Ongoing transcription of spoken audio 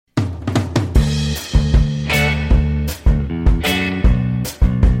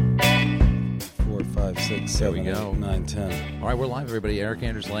7, There we go. 8, 9, 10. All right, we're live, everybody. Eric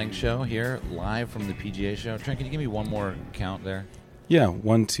Anders Lang Show here, live from the PGA Show. Trent, can you give me one more count there? Yeah,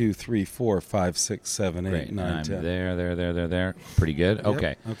 1, 2, 3, 4, 5, 6, 7, 8, Great. 9, I'm 10. There. Pretty good. Yep.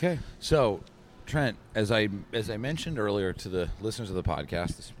 Okay. Okay. So, Trent, as I mentioned earlier to the listeners of the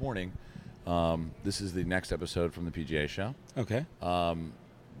podcast this morning, this is the next episode from the PGA Show. Okay.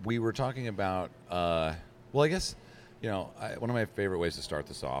 We were talking about, I guess, one of my favorite ways to start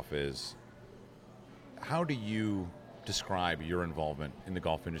this off is, how do you describe your involvement in the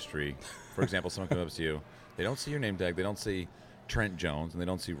golf industry? For example, someone comes up to you, they don't see your name tag, they don't see Trent Jones, and they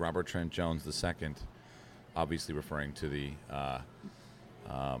don't see Robert Trent Jones II, obviously referring to the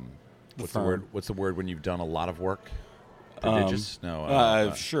what's the word when you've done a lot of work? Prodigious?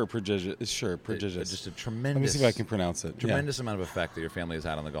 Sure, prodigious. Sure, prodigious. Just a tremendous. Let me see if I can pronounce it. Tremendous amount of effect that your family has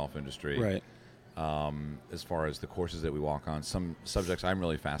had on the golf industry. Right. As far as the courses that we walk on, some subjects I'm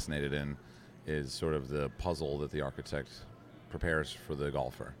really fascinated in is sort of the puzzle that the architect prepares for the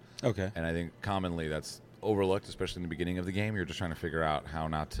golfer. Okay. And I think commonly that's overlooked, especially in the beginning of the game. You're just trying to figure out how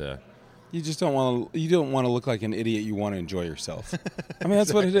not to. You just don't want to. You don't want to look like an idiot. You want to enjoy yourself. I mean,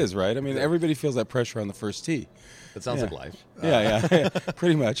 that's what it is, right? I mean, everybody feels that pressure on the first tee. That sounds like life. Yeah,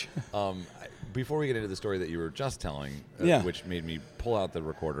 pretty much. Before we get into the story that you were just telling, which made me pull out the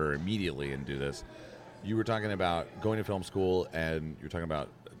recorder immediately and do this, you were talking about going to film school, and you were talking about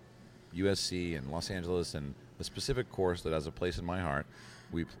USC and Los Angeles and a specific course that has a place in my heart.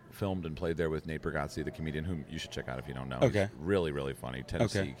 We filmed and played there with Nate Bargatze, the comedian, whom you should check out if you don't know. Okay. He's really, really funny.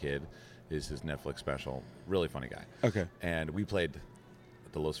 Tennessee Kid is his Netflix special. Really funny guy. Okay. And we played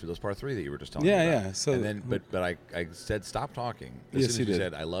the Los Feliz Par 3 that you were just telling me about. Yeah. So, and then, but I said stop talking. Yes, you did.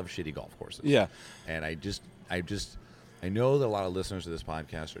 Said I love shitty golf courses. Yeah. And I know that a lot of listeners to this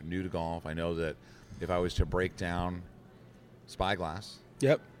podcast are new to golf. I know that if I was to break down Spyglass,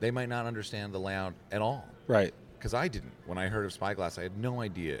 they might not understand the layout at all. Right. Because I didn't. When I heard of Spyglass, I had no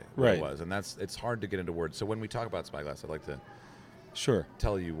idea what it was, and it's hard to get into words. So when we talk about Spyglass, I'd like to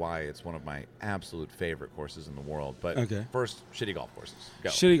tell you why it's one of my absolute favorite courses in the world. But first, shitty golf courses.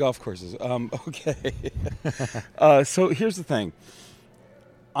 Go. Shitty golf courses. Okay. So here's the thing.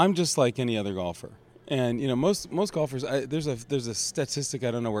 I'm just like any other golfer. And, most golfers, there's a statistic,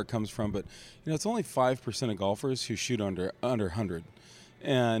 I don't know where it comes from, but, it's only 5% of golfers who shoot under 100.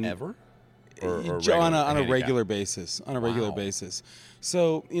 And ever? On a regular basis. On a regular basis.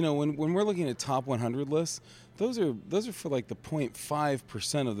 So, when we're looking at top 100 lists, those are for like the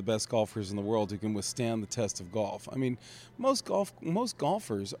 0.5% of the best golfers in the world who can withstand the test of golf. I mean, most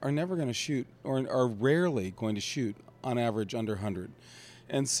golfers are never going to shoot, or are rarely going to shoot on average under 100.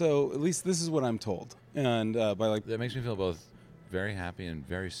 And so, at least this is what I'm told. And that makes me feel both very happy and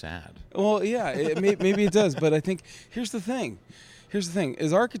very sad. Well, yeah, maybe it does. But I think here's the thing.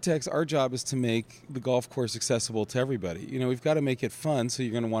 As architects, our job is to make the golf course accessible to everybody. We've got to make it fun, so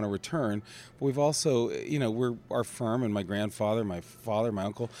you're going to want to return. But we've also, our firm and my grandfather, my father, my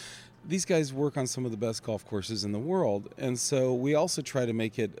uncle, these guys work on some of the best golf courses in the world. And so we also try to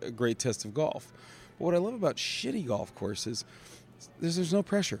make it a great test of golf. But what I love about shitty golf courses is there's no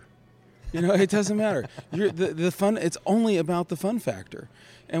pressure. It doesn't matter. The fun. It's only about the fun factor.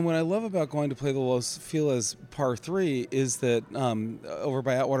 And what I love about going to play the Los Feliz Par 3 is that over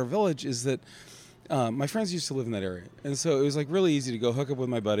by Atwater Village is that my friends used to live in that area, and so it was like really easy to go hook up with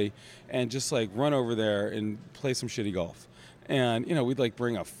my buddy and just like run over there and play some shitty golf. And we'd like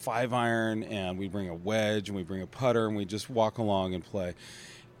bring a 5-iron, and we'd bring a wedge, and we'd bring a putter, and we'd just walk along and play.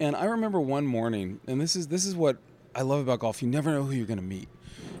 And I remember one morning, and this is what I love about golf. You never know who you're going to meet.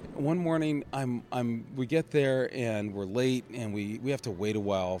 One morning, we get there and we're late, and we have to wait a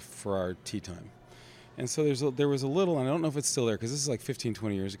while for our tee time. And so there was a little, and I don't know if it's still there because this is like 15,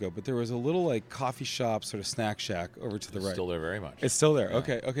 20 years ago, but there was a little like coffee shop, sort of snack shack over to the right. It's still there very much. It's still there.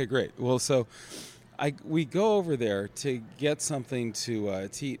 Yeah. Okay, great. Well, so we go over there to get something to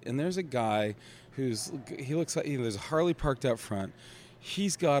eat, and there's a guy he looks like there's a Harley parked out front.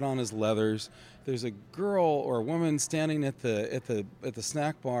 He's got on his leathers. There's a girl or a woman standing at the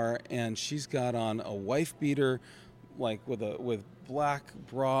snack bar, and she's got on a wife beater, like with black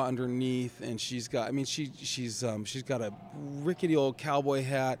bra underneath, and she's got a rickety old cowboy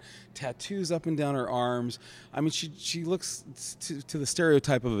hat, tattoos up and down her arms. I mean, she looks to the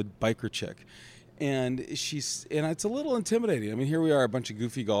stereotype of a biker chick. And it's a little intimidating. I mean, here we are, a bunch of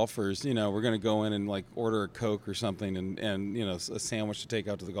goofy golfers. We're going to go in and like order a Coke or something, and a sandwich to take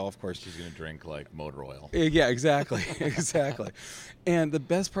out to the golf course. She's going to drink like motor oil. Yeah, exactly, exactly. And the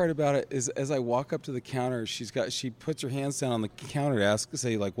best part about it is, as I walk up to the counter, she puts her hands down on the counter to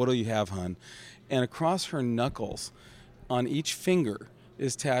say like, "What do you have, hon?" And across her knuckles, on each finger,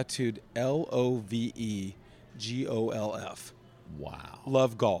 is tattooed LOVE GOLF. Wow.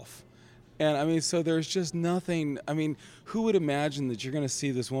 Love golf. And I mean, so there's just nothing. I mean, who would imagine that you're going to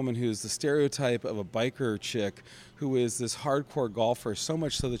see this woman who's the stereotype of a biker chick who is this hardcore golfer, so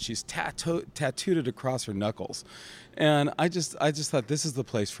much so that she's tattooed it across her knuckles. And I just thought, this is the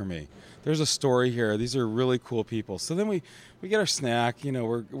place for me. There's a story here. These are really cool people. So then we get our snack. You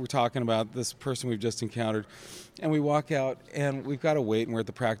know, we're talking about this person we've just encountered, and we walk out, and we've got to wait, and we're at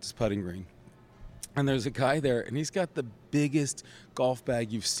the practice putting green. And there's a guy there, and he's got the biggest golf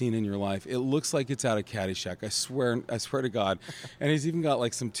bag you've seen in your life. It looks like it's out of Caddyshack. I swear to God. And he's even got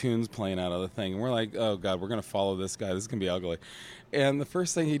like some tunes playing out of the thing. And we're like, oh God, we're gonna follow this guy. This is gonna be ugly. And the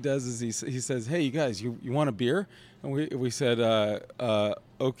first thing he does is he says, hey, you guys, you want a beer? And we said,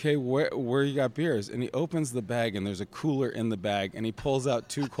 okay, where you got beers? And he opens the bag, and there's a cooler in the bag, and he pulls out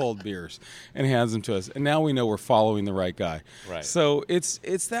 2 cold beers and hands them to us. And now we know we're following the right guy. Right. So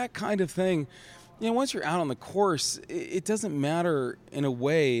it's that kind of thing. You know, once you're out on the course, it doesn't matter in a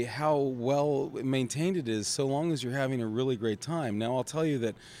way how well maintained it is, so long as you're having a really great time. Now, I'll tell you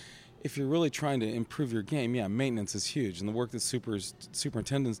that if you're really trying to improve your game, yeah, maintenance is huge, and the work that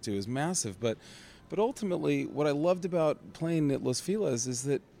superintendents do is massive. But ultimately, what I loved about playing at Los Feliz is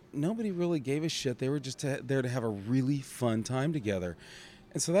that nobody really gave a shit. They were just there to have a really fun time together.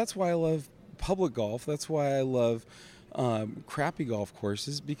 And so that's why I love public golf. That's why I love crappy golf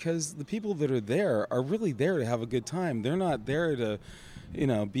courses, because the people that are there are really there to have a good time. They're not there to,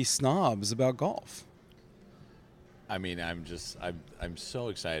 be snobs about golf. I mean, I'm so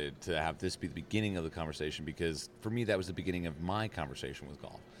excited to have this be the beginning of the conversation, because for me that was the beginning of my conversation with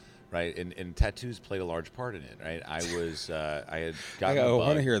golf, right? And tattoos played a large part in it, right? I had gotten I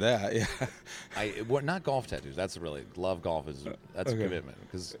want to hear that. Yeah. Not golf tattoos. That's love golf that's okay. a commitment,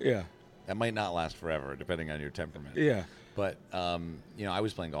 because yeah. That might not last forever, depending on your temperament. Yeah. But, I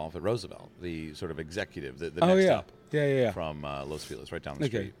was playing golf at Roosevelt, the sort of executive, the next up from Los Feliz, right down the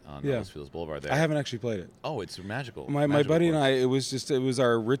street on Los Feliz Boulevard there. I haven't actually played it. Oh, it's magical. My buddy and I, it was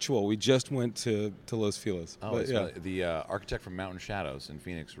our ritual. We just went to Los Feliz. Oh, the architect from Mountain Shadows in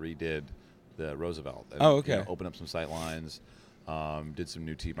Phoenix redid the Roosevelt. And, okay. Opened up some sight lines, did some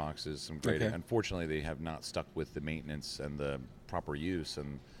new tee boxes, some great. Okay. Unfortunately, they have not stuck with the maintenance and the proper use,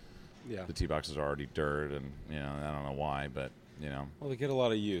 and the tee boxes are already dirt, and I don't know why, but Well, they get a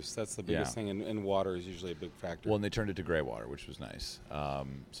lot of use. That's the biggest thing, and water is usually a big factor. Well, and they turned it to gray water, which was nice.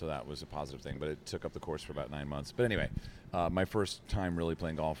 So that was a positive thing, but it took up the course for about 9 months. But anyway, my first time really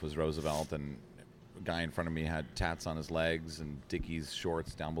playing golf was Roosevelt, and a guy in front of me had tats on his legs and Dickies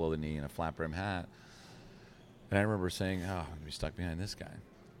shorts down below the knee and a flat brim hat. And I remember saying, I'm going to be stuck behind this guy.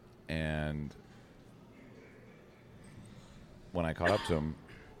 And when I caught up to him,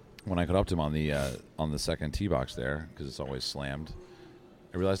 on the second tee box there, because it's always slammed,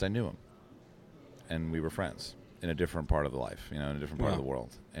 I realized I knew him, and we were friends in a different part of the life, in a different part of the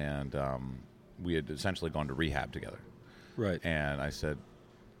world, and we had essentially gone to rehab together. Right. And I said,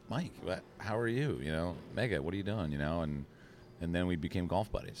 Mike, how are you? Mega, what are you doing? And then we became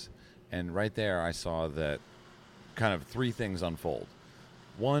golf buddies. And right there, I saw that kind of 3 things unfold.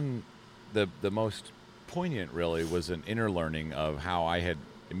 One, the most poignant really was an inner learning of how I had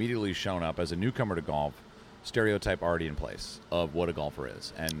immediately shown up as a newcomer to golf, stereotype already in place of what a golfer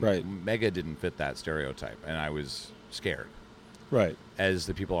is. And Mega didn't fit that stereotype, and I was scared. Right. As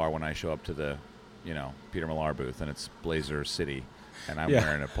the people are when I show up to the, Peter Millar booth, and it's Blazer City, and I'm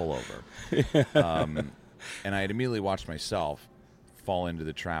wearing a pullover. And I had immediately watched myself fall into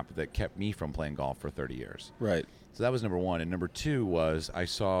the trap that kept me from playing golf for 30 years. Right. So that was number 1. And number 2 was I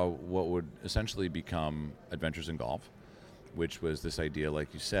saw what would essentially become Adventures in Golf, which was this idea,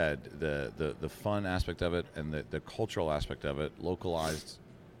 like you said, the fun aspect of it and the cultural aspect of it, localized.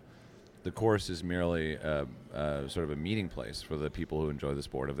 The course is merely sort of a meeting place for the people who enjoy the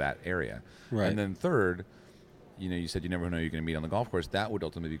sport of that area. Right. And then third, you said you never know who you're going to meet on the golf course. That would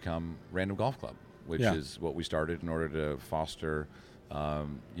ultimately become Random Golf Club, which is what we started in order to foster,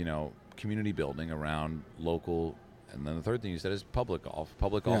 community building around local. And then the third thing you said is public golf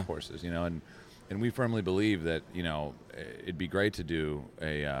courses, And we firmly believe that, it'd be great to do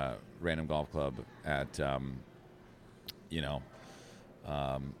a Random Golf Club at,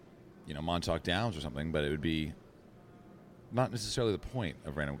 Montauk Downs or something, but it would be not necessarily the point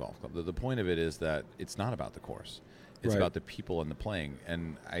of Random Golf Club. The point of it is that it's not about the course. It's about the people and the playing.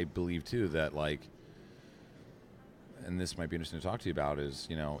 And I believe, too, that, and this might be interesting to talk to you about, is,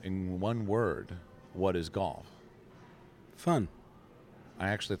 in one word, what is golf? Fun. I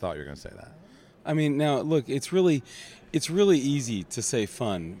actually thought you were going to say that. I mean, now look, it's really easy to say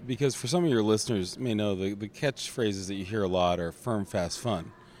fun, because for some of your listeners may know the catchphrases that you hear a lot are firm, fast,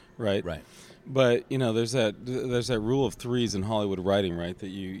 fun, right? Right. But there's that rule of threes in Hollywood writing, right? That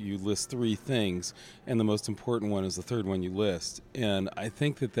you list three things, and the most important one is the third one you list. And I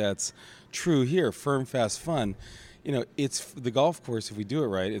think that that's true here. Firm, fast, fun. It's the golf course. If we do it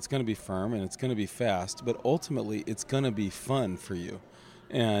right, it's going to be firm and it's going to be fast. But ultimately, it's going to be fun for you,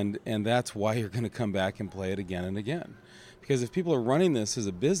 and that's why you're going to come back and play it again and again. Because if people are running this as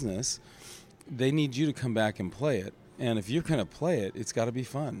a business, they need you to come back and play it. And if you're going to play it, it's got to be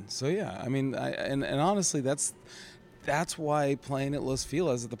fun. So yeah, I mean, and honestly, that's why playing at Los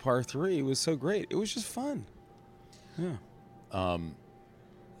Feliz at the par 3 was so great. It was just fun. Yeah.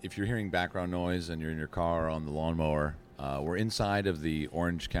 If you're hearing background noise and you're in your car on the lawnmower, we're inside of the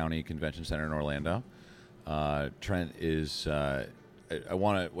Orange County Convention Center in Orlando. Trent is. I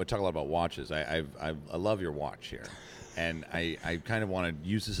want to talk a lot about watches. I love your watch here. And I kind of want to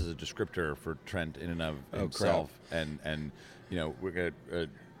use this as a descriptor for Trent in and of himself. Crap. And we're got a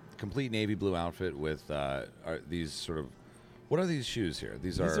complete navy blue outfit with these sort of, what are these shoes here?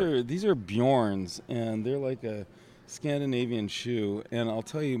 These are Bjorns, and they're like a Scandinavian shoe. And I'll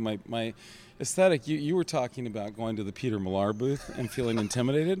tell you, my aesthetic, you were talking about going to the Peter Millar booth and feeling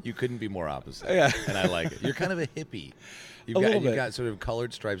intimidated. You couldn't be more opposite. Yeah. And I like it. You're kind of a hippie. You've got sort of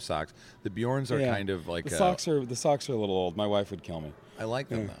colored striped socks. The Bjorns are kind of like the socks are a little old. My wife would kill me. I like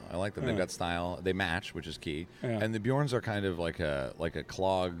them though. I like them. They've got style. They match, which is key. Yeah. And the Bjorns are kind of like a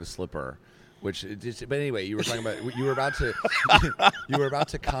clog slipper, which. But anyway, you were talking about you were about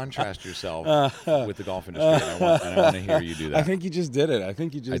to contrast yourself with the golf industry, and I want to hear you do that. I think you just did it. I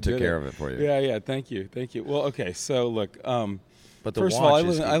took care of it for you. Yeah. Thank you. Well, okay. So look. But first of all, I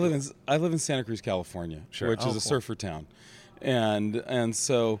live in Santa Cruz, California, which is a surfer town. And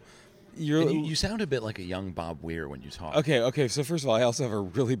so you sound a bit like a young Bob Weir when you talk. Okay. So first of all, I also have a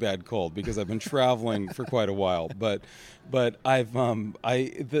really bad cold because I've been traveling for quite a while. But I've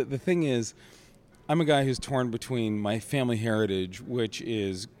the thing is, I'm a guy who's torn between my family heritage, which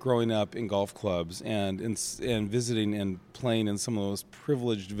is growing up in golf clubs and visiting and playing in some of the most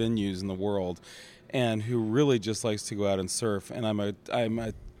privileged venues in the world, and who really just likes to go out and surf. And I'm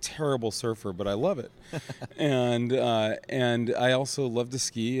a terrible surfer, but I love it. and I also love to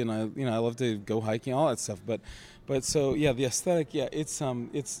ski, and I love to go hiking, all that stuff. But so yeah, the aesthetic, it's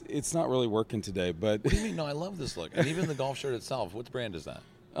not really working today. But what do you mean? No, I love this look, and even the golf shirt itself. What brand is that?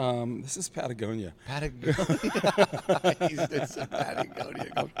 This is Patagonia. It's a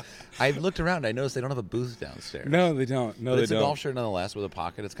Patagonia. I've looked around. I noticed they don't have a booth downstairs. No, they don't. It's a golf shirt nonetheless with a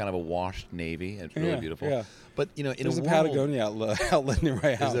pocket. It's kind of a washed navy. It's really beautiful. Yeah. But there's a Patagonia outlet near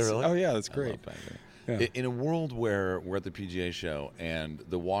my house. Is there really? Oh yeah, that's great. Yeah. In a world where we're at the PGA show and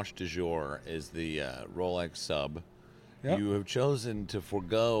the watch du jour is the Rolex Sub, you have chosen to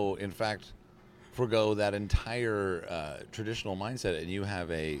forego that entire traditional mindset, and you have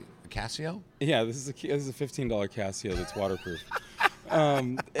a Casio? Yeah, this is a $15 Casio that's waterproof.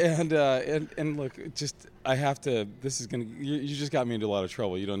 And look, just I have to. This is gonna. You just got me into a lot of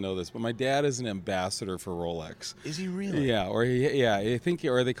trouble. You don't know this, but my dad is an ambassador for Rolex. Is he really? Yeah, I think,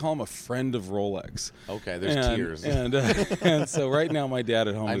 or they call him a friend of Rolex. Okay, there's tears. And so right now, my dad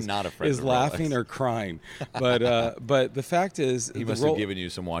at home is laughing Rolex. Or crying. But the fact is, he must have given you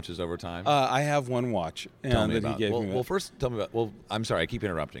some watches over time. I have one watch. Tell me that about. He gave me. Well, first tell me about. Well, I'm sorry, I keep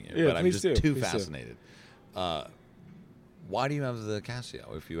interrupting you, Yeah, but I'm just too please fascinated. Why do you have the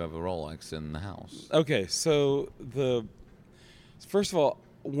Casio if you have a Rolex in the house? Okay, so first of all,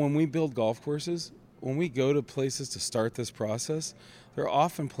 when we build golf courses, when we go to places to start this process, there are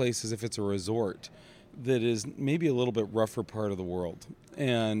often places, if it's a resort, that is maybe a little bit rougher part of the world.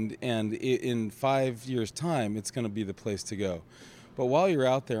 And in 5 years' time, it's going to be the place to go. But while you're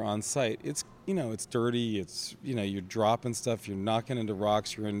out there on site, it's dirty. It's you're dropping stuff. You're knocking into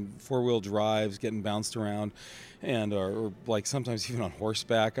rocks. You're in 4-wheel drives, getting bounced around, and or like sometimes even on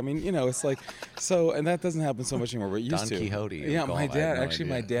horseback. I mean, it's like so, and that doesn't happen so much anymore. But it used to. Don Quixote. Yeah, my dad. Actually,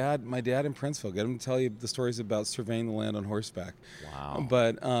 my dad in Princeville. Get him to tell you the stories about surveying the land on horseback. Wow.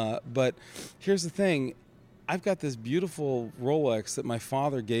 But here's the thing. I've got this beautiful Rolex that my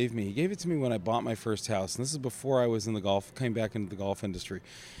father gave me. He gave it to me when I bought my first house, and this is before I was in came back into the golf industry.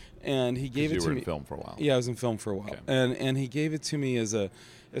 And he gave it to me. You were in film for a while. Yeah, I was in film for a while. Okay. And he gave it to me as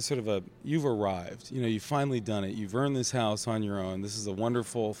sort of you've arrived. You've finally done it. You've earned this house on your own. This is a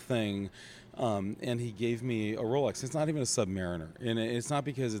wonderful thing. And he gave me a Rolex. It's not even a Submariner, and it's not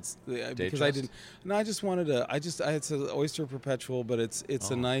because because I didn't. No, I just wanted it's an Oyster Perpetual, but it's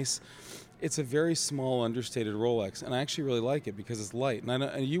a nice. it's a very small, understated Rolex, and I actually really like it because it's light. And I know,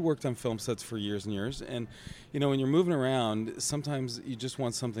 and you worked on film sets for years and years, and when you're moving around, sometimes you just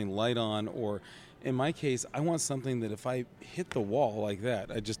want something light on, or in my case, I want something that if I hit the wall like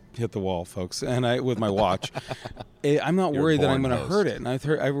that, I just hit the wall, folks, and with my watch, I'm not worried that I'm going to hurt it, and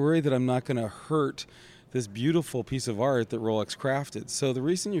I worry that I'm not going to hurt this beautiful piece of art that Rolex crafted. So the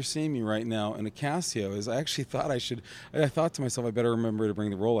reason you're seeing me right now in a Casio is I actually thought I thought to myself, I better remember to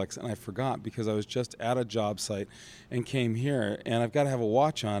bring the Rolex, and I forgot because I was just at a job site and came here, and I've got to have a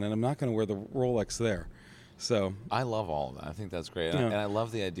watch on, and I'm not going to wear the Rolex there. So I love all of that. I think that's great, and I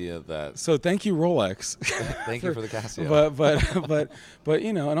love the idea that. So thank you, Rolex. Thank you for the Casio. But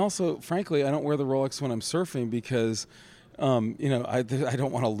and also, frankly, I don't wear the Rolex when I'm surfing because. I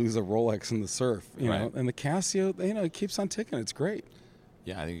don't want to lose a Rolex in the surf, right. And the Casio, it keeps on ticking. It's great.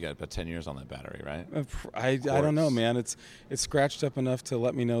 Yeah, I think you got about 10 years on that battery, right? I don't know, man. It's scratched up enough to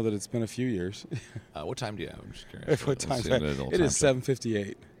let me know that it's been a few years. What time do you have? I'm just curious. What time? It is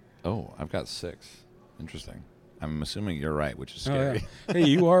 7:58. Oh, I've got 6. Interesting. I'm assuming you're right, which is scary. Oh, yeah.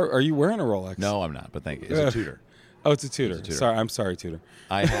 Hey, are you wearing a Rolex? No, I'm not, but thank you. It's a Tudor. Oh, it's a Tudor. Sorry, I'm sorry, Tudor.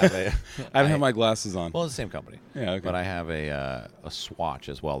 I have I don't have my glasses on. Well, it's the same company. Yeah, okay. But I have a Swatch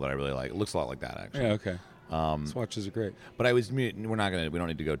as well that I really like. It looks a lot like that, actually. Yeah, okay. Swatches are great. But we don't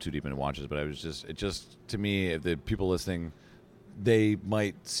need to go too deep into watches. But it just to me, if the people listening, they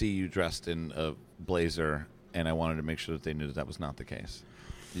might see you dressed in a blazer, and I wanted to make sure that they knew that was not the case.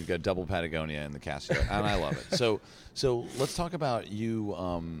 You've got double Patagonia in the Casio, and I love it. So let's talk about you.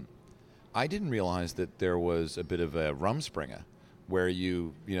 I didn't realize that there was a bit of a Rumspringa where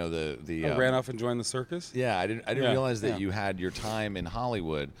you ran off and joined the circus. Yeah, I didn't realize that you had your time in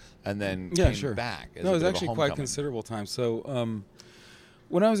Hollywood and then came back. No, it was actually quite considerable time. So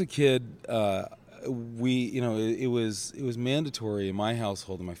when I was a kid, it was mandatory in my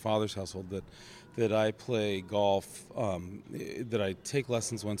household, in my father's household, that I play golf, that I take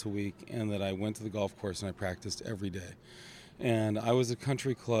lessons once a week, and that I went to the golf course and I practiced every day. And I was a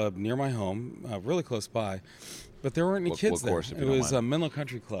country club near my home, really close by, but there weren't any kids there. It was Menlo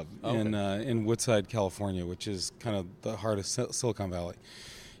Country Club in Woodside, California, which is kind of the heart of Silicon Valley.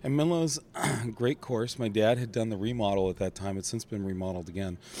 And Menlo's a great course. My dad had done the remodel at that time. It's since been remodeled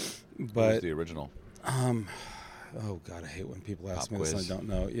again. But what was the original? Oh God, I hate when people ask me quiz. this and I don't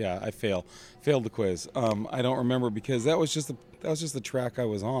know. Yeah, I failed the quiz. I don't remember because that was just the track I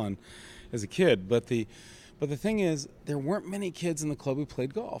was on as a kid. But the thing is, there weren't many kids in the club who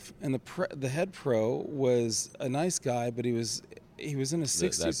played golf, and the head pro was a nice guy, but he was in his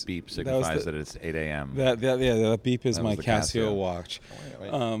 60s. That beep signifies that it's 8 a.m. That beep is my Casio watch.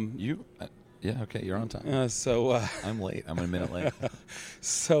 Wait. Yeah, okay, you're on time. I'm late. I'm a minute late.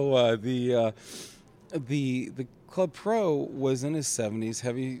 So the club pro was in his 70s,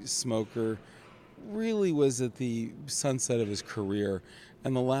 heavy smoker, really was at the sunset of his career.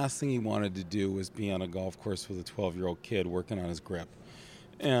 And the last thing he wanted to do was be on a golf course with a 12-year-old kid working on his grip,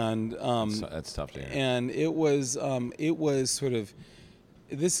 and that's tough to hear. And it was sort of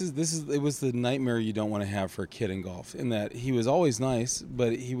it was the nightmare you don't want to have for a kid in golf. In that he was always nice,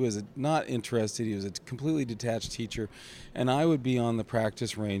 but he was not interested. He was a completely detached teacher, and I would be on the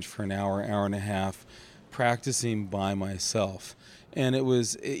practice range for an hour and a half, practicing by myself. And it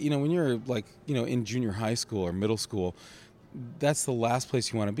was when you're in junior high school or middle school, that's the last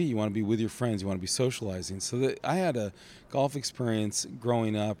place you want to be. You want to be with your friends. You want to be socializing. So I had a golf experience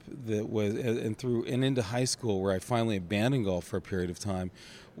growing up that was, and into high school, where I finally abandoned golf for a period of time,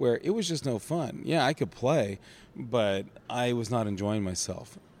 where it was just no fun. Yeah, I could play, but I was not enjoying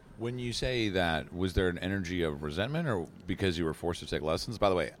myself. When you say that, was there an energy of resentment, or because you were forced to take lessons? By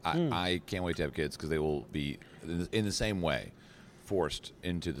the way, I can't wait to have kids because they will be in the same way forced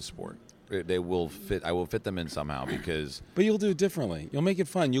into the sport. They will fit. I will fit them in somehow because. But you'll do it differently. You'll make it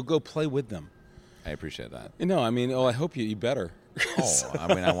fun. You'll go play with them. I appreciate that. No, I mean, I hope you better.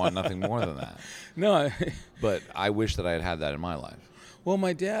 I want nothing more than that. No, but I wish that I had that in my life. Well,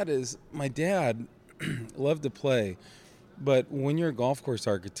 my dad loved to play, but when you're a golf course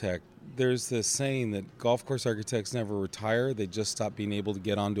architect, there's this saying that golf course architects never retire. They just stop being able to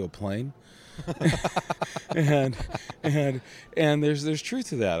get onto a plane. and there's truth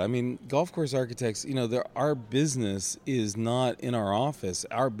to that. I mean, golf course architects, our business is not in our office.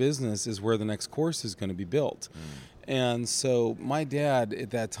 Our business is where the next course is going to be built. And so my dad at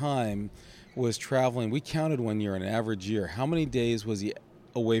that time was traveling. We counted one year, an average year. How many days was he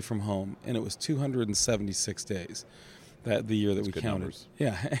away from home? And it was 276 days. The year that we counted. Numbers.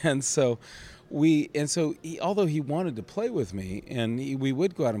 Yeah, and so although he wanted to play with me, and we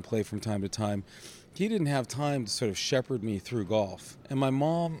would go out and play from time to time, he didn't have time to sort of shepherd me through golf. And my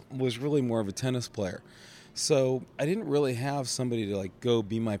mom was really more of a tennis player. So I didn't really have somebody to like go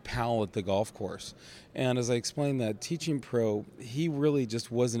be my pal at the golf course. And as I explained that teaching pro, he really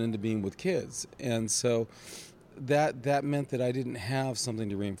just wasn't into being with kids. And so that meant that I didn't have something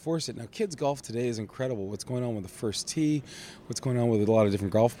to reinforce it. Now, kids golf today is incredible. What's going on with the First Tee, what's going on with a lot of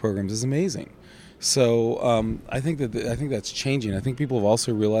different golf programs is amazing. So I think that's changing. I think people have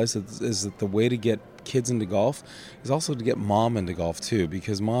also realized that the way to get kids into golf is also to get mom into golf too,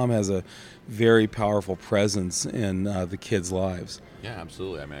 because mom has a very powerful presence in the kids' lives. Yeah,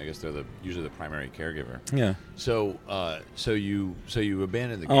 absolutely. I mean, I guess they're usually the primary caregiver. Yeah. So you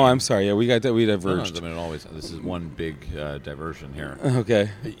abandoned the game. Oh, I'm sorry. Yeah, we diverged. No, I mean, always. This is one big diversion here. Okay.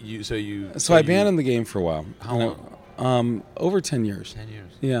 So I abandoned the game for a while. How long? Over 10 years. 10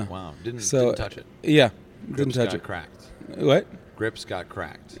 years. Yeah. Wow. Didn't touch it. Yeah. Grips didn't touch it. Cracked. What? Grips got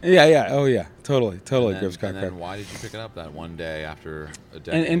cracked. Yeah. Oh, yeah. Totally. And Grips got cracked. then why did you pick it up that one day after a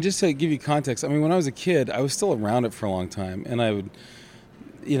decade? And just to give you context, I mean, when I was a kid, I was still around it for a long time, and I would,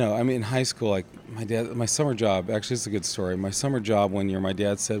 in high school, like my summer job. Actually, it's a good story. My summer job one year, my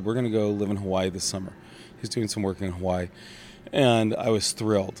dad said, "We're going to go live in Hawaii this summer." He's doing some work in Hawaii, and I was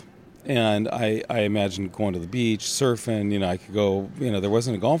thrilled. And I imagined going to the beach, surfing. I could go. There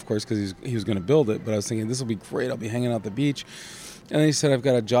wasn't a golf course because he was going to build it. But I was thinking this will be great. I'll be hanging out at the beach. And then he said, "I've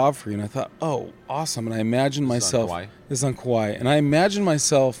got a job for you." And I thought, "Oh, awesome!" And I imagined myself. This is on Kauai. And I imagined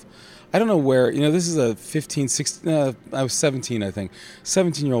myself. I don't know where. This is a 15, 16. I was 17, I think.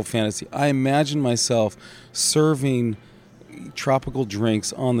 17-year-old fantasy. I imagined myself serving tropical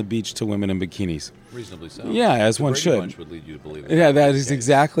drinks on the beach to women in bikinis. Reasonably so. Yeah, as the one Brady should. Bunch would lead you to believe that. Yeah, that is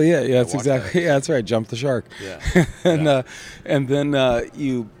exactly it. Yeah, that's exactly. Yeah, that's right. Jump the shark. Yeah. And then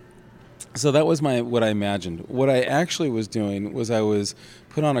you. So that was what I imagined. What I actually was doing was I was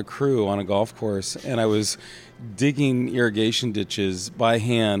put on a crew on a golf course, and I was digging irrigation ditches by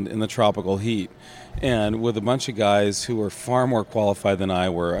hand in the tropical heat, and with a bunch of guys who were far more qualified than I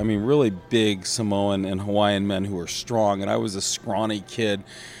were. I mean, really big Samoan and Hawaiian men who were strong, and I was a scrawny kid.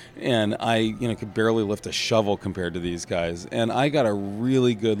 And I, could barely lift a shovel compared to these guys. And I got a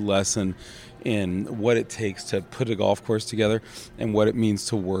really good lesson in what it takes to put a golf course together and what it means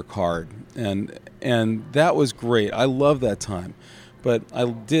to work hard. And that was great. I love that time. But I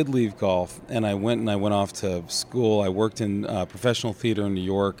did leave golf, and I went off to school. I worked in professional theater in New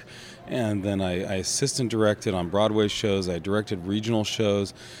York, and then I assistant directed on Broadway shows. I directed regional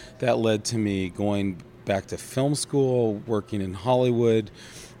shows. That led to me going back to film school, working in Hollywood.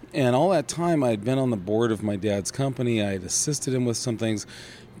 And all that time, I had been on the board of my dad's company. I had assisted him with some things,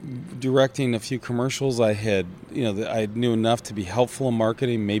 directing a few commercials. I knew enough to be helpful in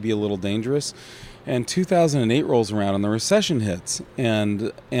marketing, maybe a little dangerous. And 2008 rolls around, and the recession hits.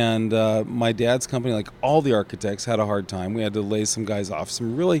 And my dad's company, like all the architects, had a hard time. We had to lay some guys off,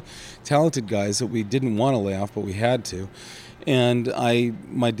 some really talented guys that we didn't want to lay off, but we had to. And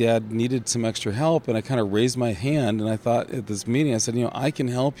my dad needed some extra help, and I kind of raised my hand, and I thought at this meeting, I said, I can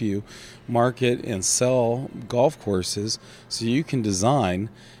help you market and sell golf courses so you can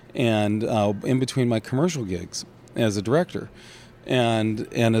design, and in between my commercial gigs as a director and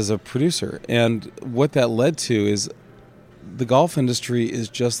as a producer. And what that led to is the golf industry is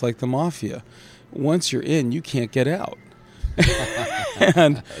just like the mafia. Once you're in, you can't get out.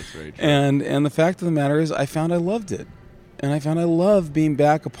 And that's very true. And the fact of the matter is, I found I loved it. And I found I love being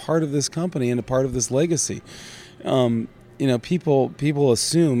back a part of this company and a part of this legacy. People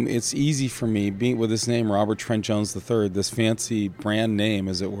assume it's easy for me, being with this name, Robert Trent Jones III, this fancy brand name,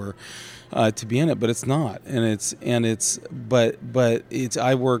 as it were, to be in it, but it's not. But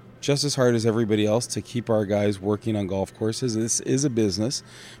I work just as hard as everybody else to keep our guys working on golf courses. This is a business,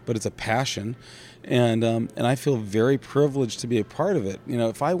 but it's a passion, and I feel very privileged to be a part of it.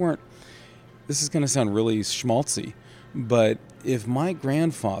 If I weren't, this is going to sound really schmaltzy, but if my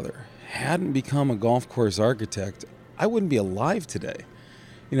grandfather hadn't become a golf course architect, I wouldn't be alive today.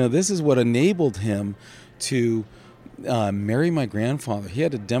 This is what enabled him to marry my grandfather. He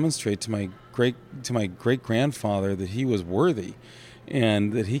had to demonstrate to my great grandfather that he was worthy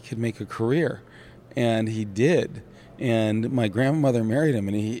and that he could make a career, and he did. And my grandmother married him,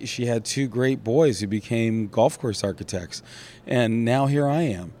 and she had two great boys who became golf course architects, and now here I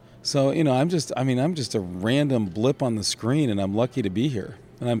am. So I'm just a random blip on the screen, and I'm lucky to be here,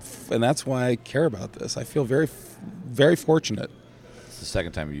 and that's why I care about this. I feel very, very fortunate. It's the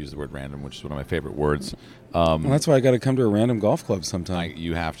second time you used the word random, which is one of my favorite words. Well, that's why I got to come to a random golf club sometime.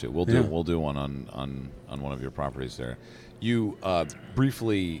 You have to. We'll do one on one of your properties there. You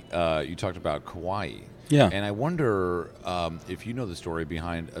briefly you talked about Kauai. Yeah. And I wonder if you know the story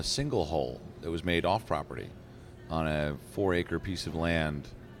behind a single hole that was made off property on a 4-acre piece of land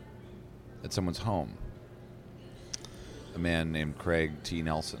at someone's home. A man named Craig T.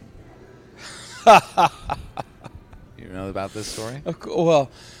 Nelson. You know about this story?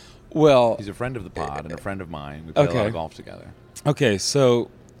 Well, He's a friend of the pod and a friend of mine. We play a lot of golf together. Okay,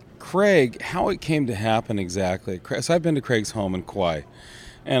 so Craig, how it came to happen exactly. So I've been to Craig's home in Kauai,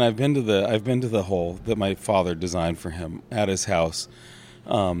 and I've been to the hole that my father designed for him at his house,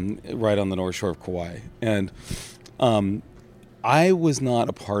 right on the North Shore of Kauai, and I was not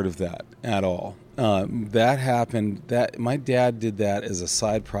a part of that at all. That happened. That my dad did that as a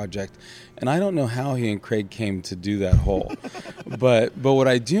side project, and I don't know how he and Craig came to do that hole. but what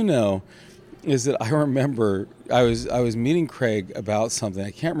I do know is that I remember I was meeting Craig about something. I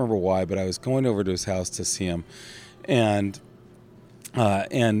can't remember why, but I was going over to his house to see him, and I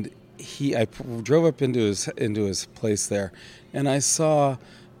drove up into his place there, and I saw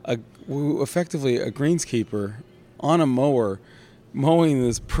effectively a greenskeeper on a mower mowing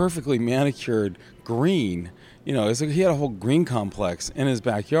this perfectly manicured green. You know, it's like he had a whole green complex in his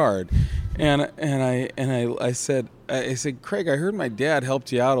backyard, and I said, Craig, I heard my dad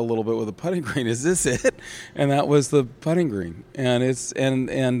helped you out a little bit with a putting green. Is this it? And that was the putting green, and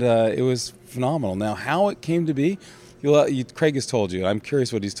it was phenomenal. Now, how it came to be, Craig has told you. I'm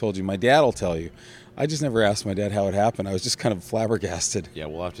curious what he's told you. My dad will tell you. I just never asked my dad how it happened. I was just kind of flabbergasted. Yeah,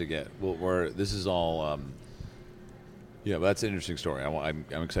 we'll have to get. This is all. Yeah, but that's an interesting story. I'm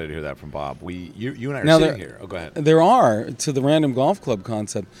excited to hear that from Bob. You and I are sitting here. Oh, go ahead. There are, to the Random Golf Club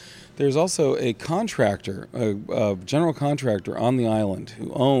concept, there's also a contractor, a general contractor on the island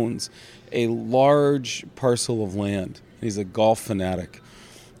who owns a large parcel of land. He's a golf fanatic.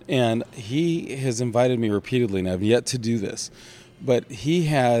 And he has invited me repeatedly, and I've yet to do this, but he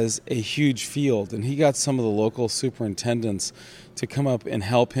has a huge field, and he got some of the local superintendents to come up and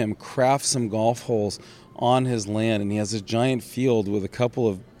help him craft some golf holes on his land, and he has this giant field with a couple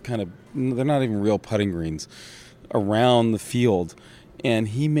of they're not even real putting greens around the field, and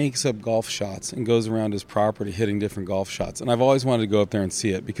he makes up golf shots and goes around his property hitting different golf shots. And I've always wanted to go up there and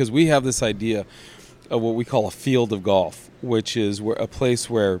see it, because we have this idea of what we call a field of golf, which is a place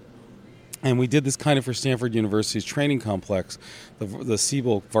where, and we did this kind of for Stanford University's training complex, the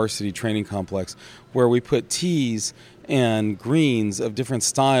Siebel Varsity Training Complex, where we put tees and greens of different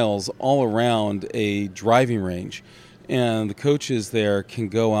styles all around a driving range. And the coaches there can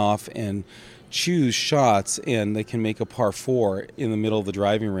go off and choose shots, and they can make a par 4 in the middle of the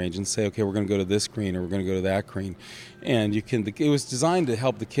driving range and say, okay, we're going to go to this green or we're going to go to that green. And it was designed to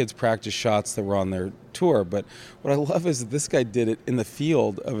help the kids practice shots that were on their tour. But what I love is that this guy did it in the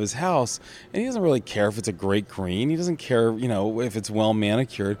field of his house, and he doesn't really care if it's a great green. He doesn't care, if it's well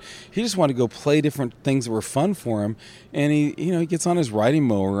manicured. He just wanted to go play different things that were fun for him. And he gets on his riding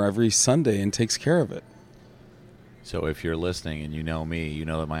mower every Sunday and takes care of it. So if you're listening and you know me, you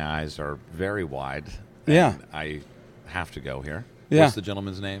know that my eyes are very wide. Yeah. I have to go here. Yeah. What's the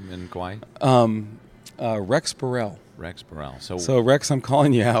gentleman's name in Kauai? Rex Burrell. Rex Burrell. So Rex, I'm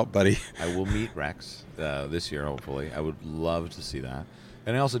calling you out, buddy. I will meet Rex this year, hopefully. I would love to see that.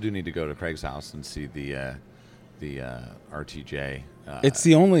 And I also do need to go to Craig's house and see the RTJ. It's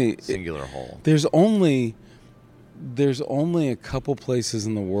the only singular hole. There's only a couple places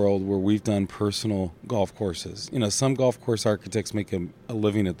in the world where we've done personal golf courses. Some golf course architects make a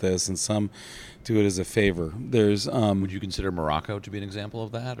living at this, and some do it as a favor. There's. Would you consider Morocco to be an example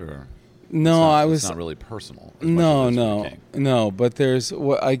of that, or? No, it's not really personal. No. But there's.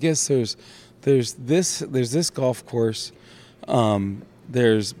 Well, I guess there's this golf course.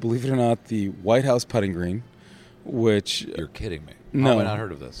 There's, believe it or not, the White House putting green, which. You're kidding me. No. How have I not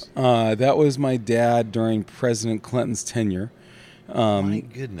heard of this? That was my dad during President Clinton's tenure. My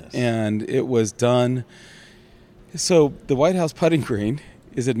goodness. And it was done. So the White House putting green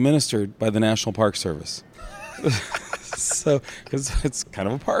is administered by the National Park Service. So, because it's kind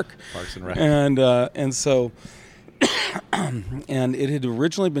of a park. Parks and Rec. And so, and it had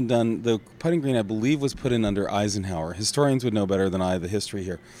originally been done, the putting green, I believe, was put in under Eisenhower. Historians would know better than I the history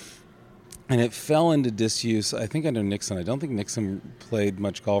here. And it fell into disuse, I think, under Nixon. I don't think Nixon played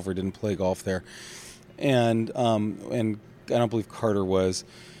much golf or didn't play golf there. And I don't believe Carter was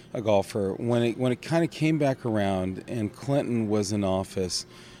a golfer. When it kind of came back around and Clinton was in office,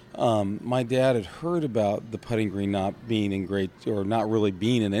 my dad had heard about the putting green not being in great, or not really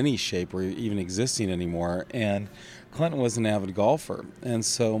being in any shape or even existing anymore. And Clinton was an avid golfer. And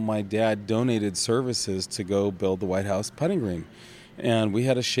so my dad donated services to go build the White House putting green. And we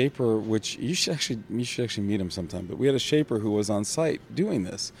had a shaper, which you should actually meet him sometime. But we had a shaper who was on site doing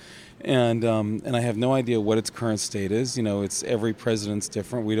this, and I have no idea what its current state is. It's every president's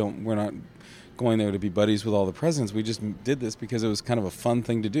different. We're not going there to be buddies with all the presidents. We just did this because it was kind of a fun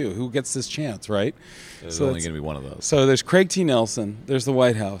thing to do. Who gets this chance, right? There's only going to be one of those. So there's Craig T. Nelson. There's the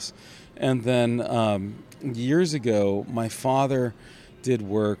White House, and then years ago, my father did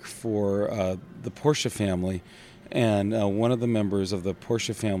work for the Porsche family. And one of the members of the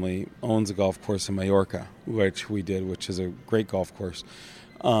Porsche family owns a golf course in Mallorca, which we did, which is a great golf course.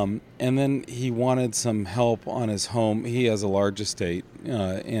 And then he wanted some help on his home. He has a large estate,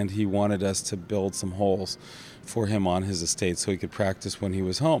 and he wanted us to build some holes for him on his estate so he could practice when he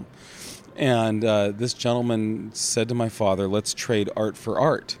was home. And this gentleman said to my father, let's trade art for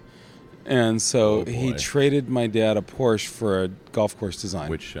art. And so he traded my dad a Porsche for a golf course design.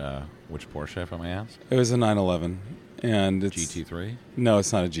 Which Porsche, if I may ask? It was a 911, and it's GT3. No,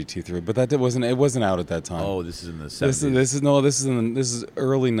 it's not a GT3, but it wasn't out at that time. Oh, this is in the 70s. This is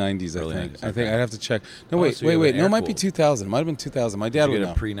early 90s. Early I think. 90s, I think okay. I'd have to check. No, wait. So you have an No, it might be air-cooled. 2000. It might have been 2000. My dad Did you would get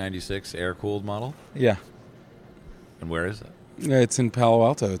know. a pre-96 air-cooled model? Yeah, And where is it? it's in Palo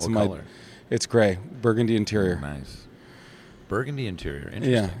Alto. It's What in color? It's gray, burgundy interior. Oh, nice. Burgundy interior.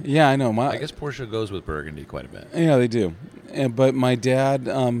 Interesting. Yeah, I know. I guess Porsche goes with burgundy quite a bit. Yeah, they do. But my dad,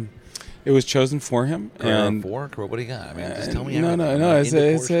 it was chosen for him. And what do you got? I mean, just tell me No, everything. no. I'm It's into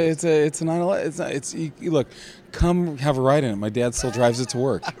a Porsches. 911. It's look. Come have a ride in it. My dad still drives it to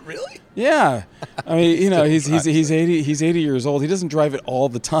work. Really? Yeah, I mean, he's 80. He's 80 years old. He doesn't drive it all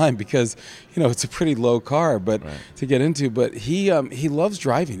the time because it's a pretty low car, but Right. to get into. But he loves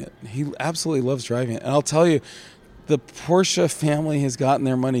driving it. He absolutely loves driving it. And I'll tell you, the Porsche family has gotten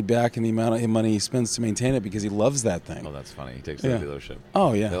their money back in the amount of money he spends to maintain it because he loves that thing. Oh, that's funny. He takes it to the dealership.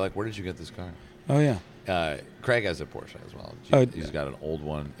 Oh yeah. They're like, where did you get this car? Oh yeah. Craig has a Porsche as well. Oh, He's got an old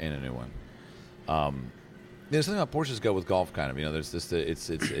one and a new one. There's something about Porsches go with golf, kind of. There's this.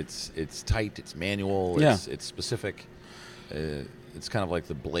 It's tight. It's manual. It's specific. It's kind of like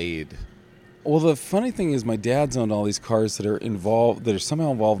the Blade. Well, the funny thing is, my dad's owned all these cars that are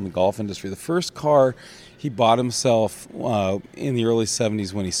somehow involved in the golf industry. The first car he bought himself in the early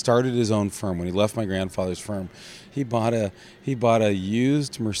 '70s when he started his own firm. When he left my grandfather's firm, he bought a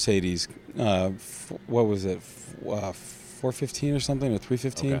used Mercedes. What was it? 415 or something, or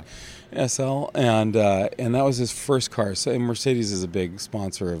 315 SL, and that was his first car. So Mercedes is a big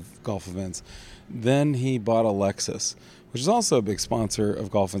sponsor of golf events. Then he bought a Lexus, which is also a big sponsor of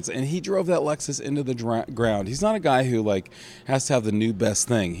golf events, and he drove that Lexus into the ground. He's not a guy who has to have the new best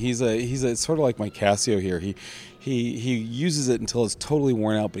thing. He's a sort of like my Casio here. He uses it until it's totally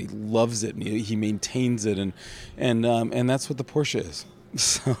worn out, but he loves it and he maintains it, and that's what the Porsche is.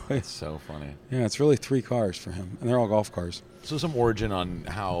 So It's so funny. Yeah, it's really 3 cars for him, and they're all golf cars. So some origin on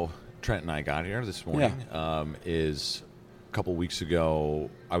how Trent and I got here this morning is a couple weeks ago.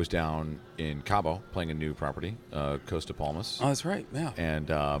 I was down in Cabo playing a new property, Costa Palmas. Oh, that's right. Yeah.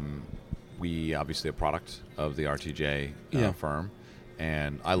 And we obviously a product of the RTJ firm,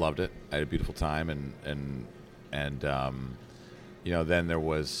 and I loved it. I had a beautiful time, and then there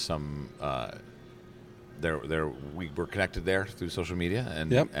was some. We were connected there through social media,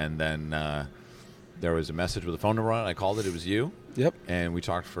 and then there was a message with a phone number on it. I called it. It was you. Yep. And we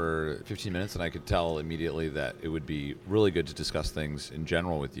talked for 15 minutes, and I could tell immediately that it would be really good to discuss things in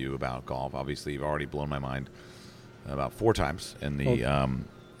general with you about golf. Obviously, you've already blown my mind about 4 times in the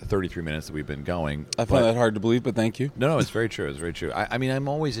 33 minutes that we've been going. I find that hard to believe, but thank you. No, it's very true. It's very true. I mean, I'm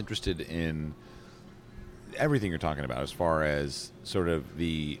always interested in everything you're talking about as far as sort of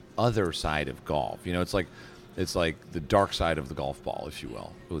the other side of golf. It's like the dark side of the golf ball, if you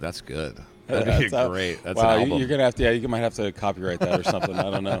will. Oh, that's good. That'd be great. That's wow, an album. You're gonna have to. You might have to copyright that or something. I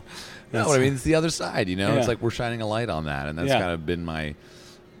don't know. No, but I mean, it's the other side. It's like we're shining a light on that, and that's kind of been my.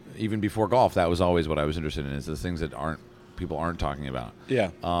 Even before golf, that was always what I was interested in. Is the things that people aren't talking about.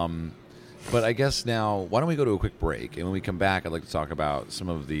 Yeah. But I guess now, why don't we go to a quick break, and when we come back, I'd like to talk about some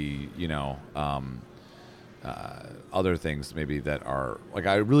of the other things maybe that are like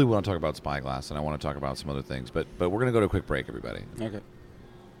I really want to talk about Spyglass, and I want to talk about some other things, but we're going to go to a quick break, everybody. Okay.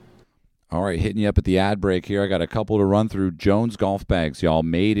 All right, hitting you up at the ad break here. I got a couple to run through. Jones golf bags, y'all,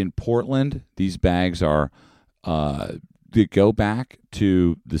 made in Portland. These bags are they go back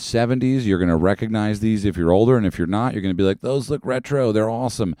to the 70s. You're going to recognize these if you're older, and if you're not, you're going to be like, those look retro. They're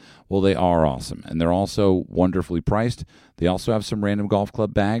awesome. Well, they are awesome, and they're also wonderfully priced. They also have some random golf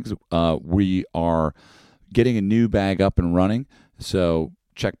club bags. We are getting a new bag up and running, so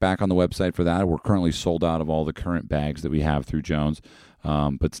check back on the website for that. We're currently sold out of all the current bags that we have through Jones.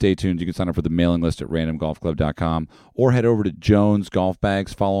 But stay tuned. You can sign up for the mailing list at randomgolfclub.com or head over to Jones Golf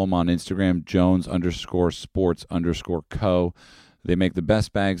Bags. Follow them on Instagram, Jones_sports_co. They make the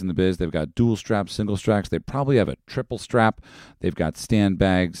best bags in the biz. They've got dual straps, single straps. They probably have a triple strap. They've got stand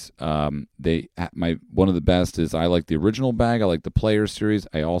bags. One of the best is I like the original bag. I like the Players Series.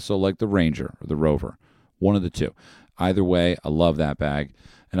 I also like the Ranger or the Rover. One of the two. Either way, I love that bag.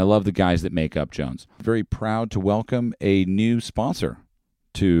 And I love the guys that make up Jones. Very proud to welcome a new sponsor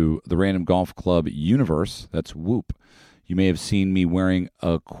to the Random Golf Club universe. That's Whoop. You may have seen me wearing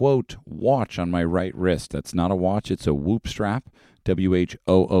a, quote, watch on my right wrist. That's not a watch. It's a Whoop strap,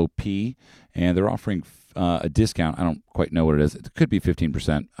 WHOOP, and they're offering a discount. I don't quite know what it is. It could be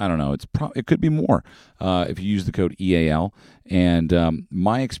 15%. I don't know. It could be more if you use the code EAL. And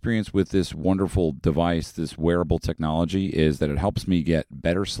my experience with this wonderful device, this wearable technology, is that it helps me get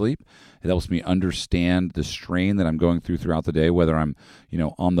better sleep. It helps me understand the strain that I'm going throughout the day, whether I'm,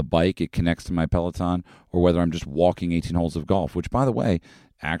 on the bike, it connects to my Peloton, or whether I'm just walking 18 holes of golf, which, by the way,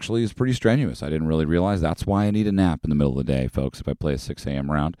 actually is pretty strenuous. I didn't really realize that's why I need a nap in the middle of the day, folks, if I play a 6 a.m.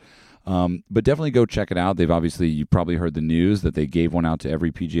 round. But definitely go check it out. You probably heard the news that they gave one out to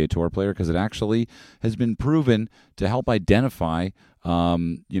every PGA Tour player because it actually has been proven to help identify,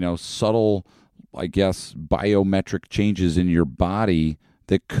 subtle, I guess, biometric changes in your body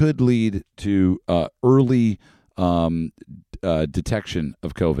that could lead to early detection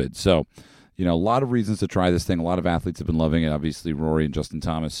of COVID. So, a lot of reasons to try this thing. A lot of athletes have been loving it, obviously Rory and Justin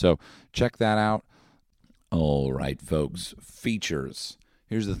Thomas. So check that out. All right, folks, features.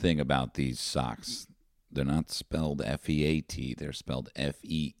 Here's the thing about these socks. They're not spelled F-E-A-T. They're spelled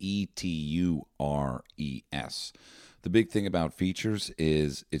F-E-E-T-U-R-E-S. The big thing about features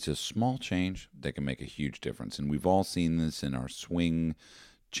is it's a small change that can make a huge difference. And we've all seen this in our swing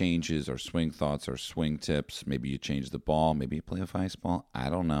changes, our swing thoughts, our swing tips. Maybe you change the ball. Maybe you play a vice ball.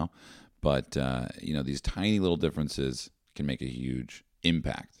 I don't know. But, these tiny little differences can make a huge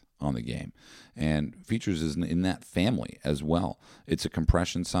impact on the game. And features is in that family as well. It's a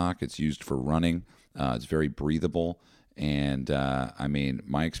compression sock. It's used for running. It's very breathable. And,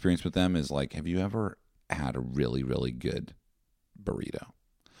 my experience with them is like, have you ever had a really, really good burrito?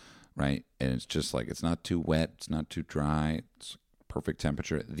 Right? And it's just like, it's not too wet. It's not too dry. It's perfect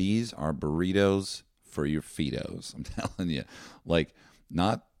temperature. These are burritos for your feetos. I'm telling you.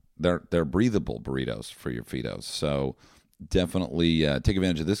 They're breathable burritos for your feetos. So definitely take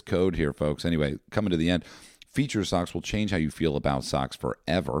advantage of this code here, folks. Anyway, coming to the end, Feature Socks will change how you feel about socks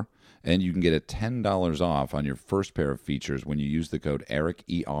forever. And you can get $10 off on your first pair of Features when you use the code ERIK,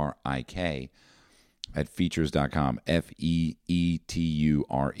 E-R-I-K, at features.com, Feetures.com.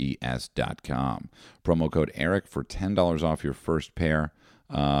 Promo code ERIK for $10 off your first pair.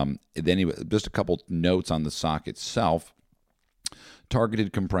 Then just a couple notes on the sock itself.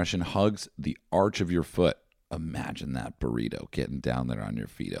 Targeted compression hugs the arch of your foot. Imagine that burrito getting down there on your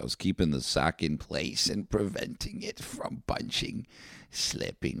feetos, keeping the sock in place and preventing it from bunching,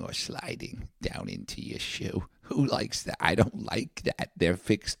 slipping, or sliding down into your shoe. Who likes that? I don't like that. They've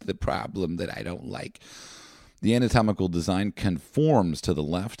fixed the problem that I don't like. The anatomical design conforms to the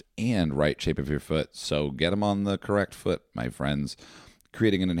left and right shape of your foot, so get them on the correct foot, my friends.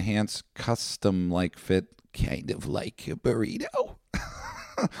 Creating an enhanced, custom-like fit, kind of like a burrito.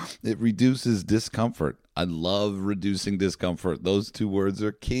 It reduces discomfort. I love reducing discomfort. Those two words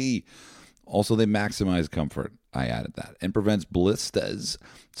are key. Also, they maximize comfort. I added that. And prevents blisters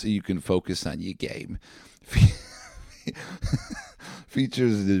so you can focus on your game.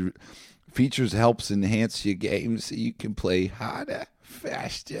 Features helps enhance your game so you can play harder,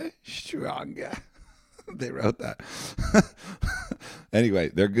 faster, stronger. They wrote that. Anyway,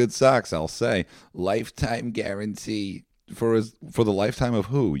 they're good socks, I'll say. Lifetime guarantee. For the lifetime of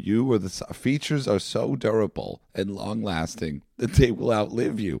who? You or the Features are so durable and long-lasting that they will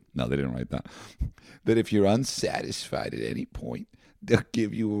outlive you. No, they didn't write that. That if you're unsatisfied at any point, they'll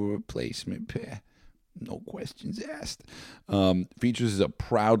give you a replacement pair. No questions asked. Features is a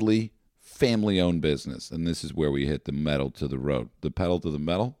proudly family-owned business, and this is where we hit the metal to the road. The pedal to the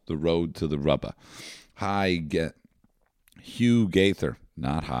metal, the road to the rubber. Hugh Gaither,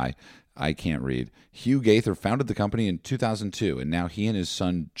 not high. I can't read. Hugh Gaither founded the company in 2002, and now he and his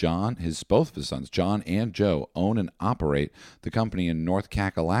son John, both of his sons, John and Joe, own and operate the company in North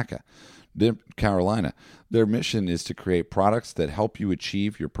Carolina. Their mission is to create products that help you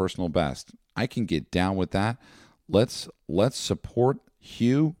achieve your personal best. I can get down with that. Let's support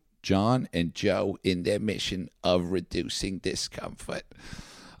Hugh, John, and Joe in their mission of reducing discomfort.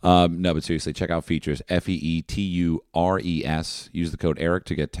 No, but seriously, check out Feetures, Feetures. Use the code Eric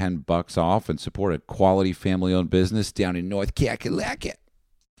to get $10 off and support a quality family-owned business down in North Kakalaka.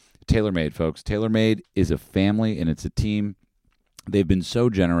 TaylorMade, folks. TaylorMade is a family and it's a team. They've been so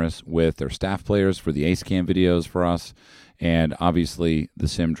generous with their staff players for the Ace Cam videos for us, and obviously the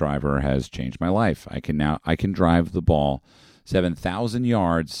sim driver has changed my life. I can drive the ball 7,000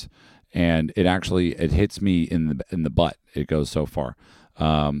 yards, and it hits me in the butt. It goes so far.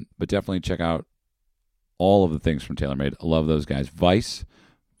 But definitely check out all of the things from TaylorMade. I love those guys. Vice.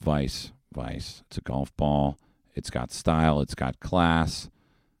 It's a golf ball. It's got style. It's got class.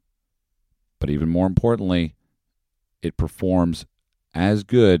 But even more importantly, it performs as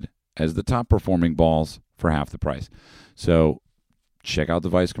good as the top performing balls for half the price. So check out the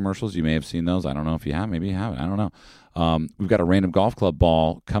Vice commercials. You may have seen those. I don't know if you have. Maybe you haven't. I don't know. We've got a Random Golf Club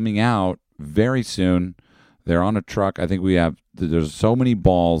ball coming out very soon. They're on a truck. I think there's so many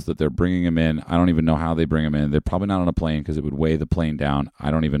balls that they're bringing them in. I don't even know how they bring them in. They're probably not on a plane because it would weigh the plane down. I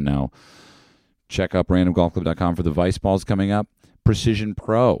don't even know. Check out randomgolfclub.com for the Vice balls coming up. Precision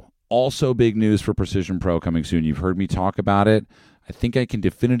Pro. Also big news for Precision Pro coming soon. You've heard me talk about it. I think I can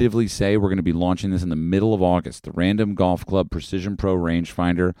definitively say we're going to be launching this in the middle of August. The Random Golf Club Precision Pro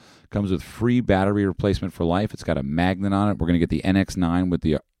rangefinder comes with free battery replacement for life. It's got a magnet on it. We're going to get the NX9 with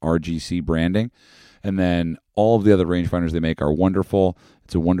the RGC branding. And then all of the other rangefinders they make are wonderful.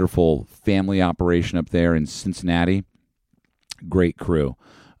 It's a wonderful family operation up there in Cincinnati. Great crew.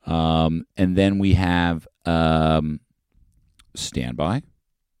 And then we have Standby.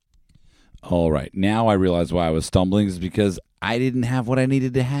 All right. Now I realize why I was stumbling is because I didn't have what I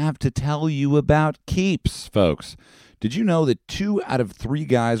needed to have to tell you about Keeps, folks. Did you know that 2 out of 3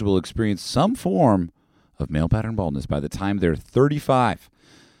 guys will experience some form of male pattern baldness by the time they're 35?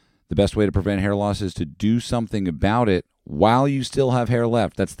 The best way to prevent hair loss is to do something about it while you still have hair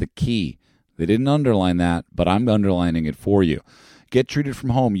left. That's the key. They didn't underline that, but I'm underlining it for you. Get treated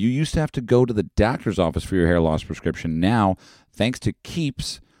from home. You used to have to go to the doctor's office for your hair loss prescription. Now, thanks to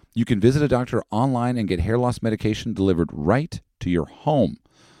Keeps, you can visit a doctor online and get hair loss medication delivered right to your home.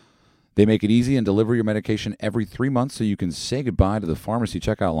 They make it easy and deliver your medication every 3 months so you can say goodbye to the pharmacy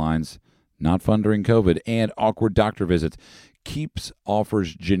checkout lines, not fun during COVID, and awkward doctor visits. Keeps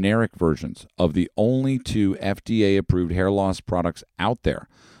offers generic versions of the only 2 FDA-approved hair loss products out there.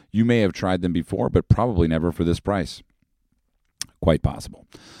 You may have tried them before, but probably never for this price. Quite possible.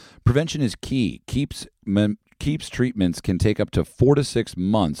 Prevention is key. Keeps treatments can take up to 4 to 6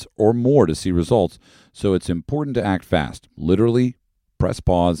 months or more to see results, so it's important to act fast. Literally, press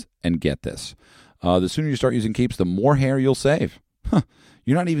pause and get this. The sooner you start using Keeps, the more hair you'll save.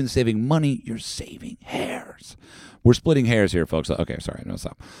 You're not even saving money, you're saving hairs. We're splitting hairs here, folks. Okay, sorry, no,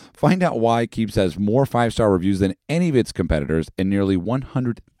 stop. Find out why Keeps has more 5-star reviews than any of its competitors and nearly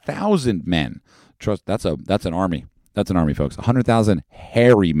 100,000 men. Trust, that's an army. That's an army, folks. 100,000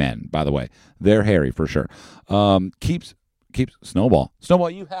 hairy men, by the way. They're hairy for sure. Keeps Snowball. Snowball,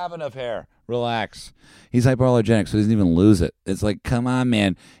 you have enough hair. Relax. He's hypoallergenic, so he doesn't even lose it. It's like, come on,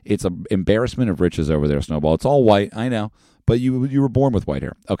 man. It's an embarrassment of riches over there, Snowball. It's all white, I know. But you were born with white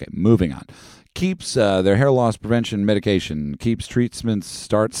hair. Okay, moving on. Keeps their hair loss prevention medication. Keeps treatments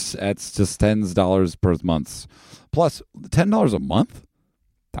starts at just $10 per month. Plus, $10 a month?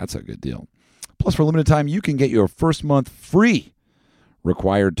 That's a good deal. Plus, for a limited time, you can get your first month free.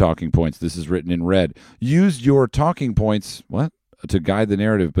 Required talking points. This is written in red. Use your talking points, to guide the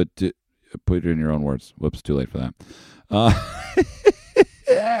narrative, but to put it in your own words. Whoops, too late for that.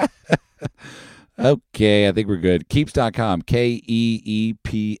 Okay, I think we're good. Keeps.com,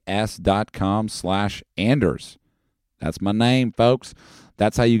 KEEPS.com/Anders. That's my name, folks.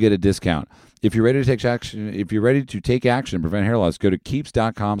 That's how you get a discount. If you're ready to take action, and prevent hair loss, go to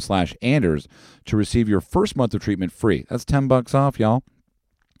keeps.com/Anders to receive your first month of treatment free. That's $10 off, y'all.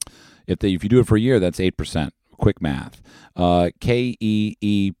 If you do it for a year, that's 8%. Quick math.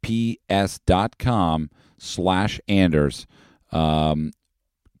 KEEPS.com/Anders.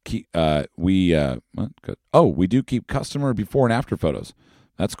 We do keep customer before and after photos.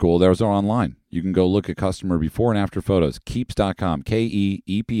 That's cool. Those are online. You can go look at customer before and after photos. Keeps.com,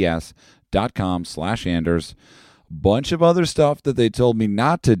 KEEPS.com/Anders. Bunch of other stuff that they told me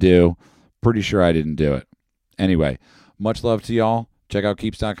not to do. Pretty sure I didn't do it. Anyway, much love to y'all. Check out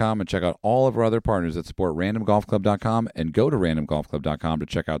Keeps.com and check out all of our other partners that support RandomGolfClub.com, and go to RandomGolfClub.com to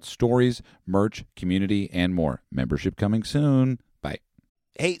check out stories, merch, community, and more. Membership coming soon. Bye.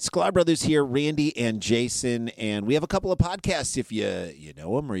 Hey, Sklar Brothers here, Randy and Jason, and we have a couple of podcasts. If you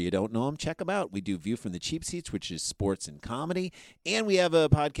know them or you don't know them, check them out. We do View from the Cheap Seats, which is sports and comedy, and we have a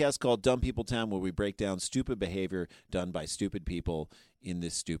podcast called Dumb People Town, where we break down stupid behavior done by stupid people in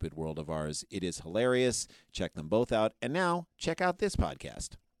this stupid world of ours. It is hilarious. Check them both out, and now check out this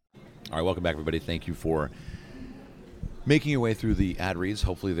podcast. All right, welcome back, everybody. Thank you for making your way through the ad reads.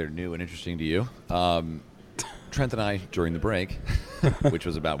 Hopefully they're new and interesting to you. Trent and I, during the break, which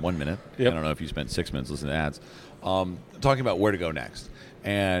was about 1 minute, Yep. I don't know if you spent 6 minutes listening to ads, talking about where to go next.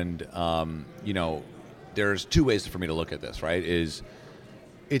 And, there's two ways for me to look at this, right? It's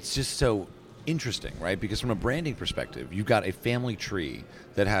just so interesting, right? Because from a branding perspective, you've got a family tree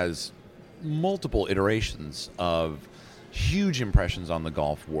that has multiple iterations of huge impressions on the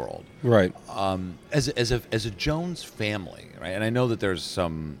golf world. Right. As a Jones family, right? And I know that there's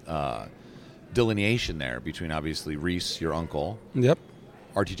some delineation there between obviously Reese, your uncle, Yep.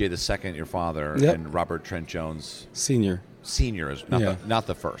 RTJ the second, your father, Yep. and Robert Trent Jones Senior. Senior is not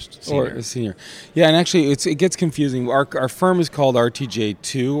the first. Or Senior. a senior. Yeah, and actually it gets confusing. Our firm is called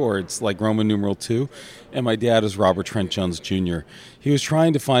RTJ2, or it's like Roman numeral 2, and my dad is Robert Trent Jones Jr. He was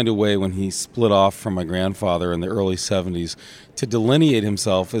trying to find a way when he split off from my grandfather in the early 70s to delineate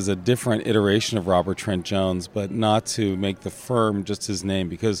himself as a different iteration of Robert Trent Jones, but not to make the firm just his name,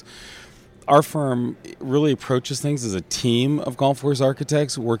 because our firm really approaches things as a team of golf course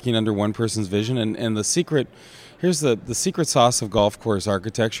architects working under one person's vision. And the secret, here's the secret sauce of golf course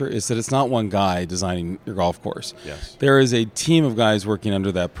architecture is that it's not one guy designing your golf course. Yes. There is a team of guys working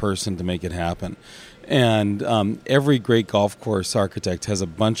under that person to make it happen. And every great golf course architect has a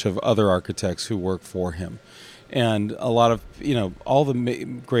bunch of other architects who work for him. And a lot of, all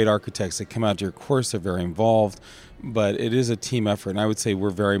the great architects that come out to your course are very involved, but it is a team effort, and I would say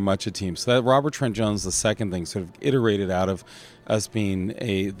we're very much a team. So that Robert Trent Jones, the second thing, sort of iterated out of us being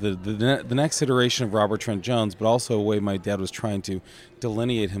the next iteration of Robert Trent Jones, but also a way my dad was trying to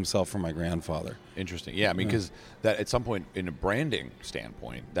delineate himself from my grandfather. Interesting. Yeah, I mean, because that at some point in a branding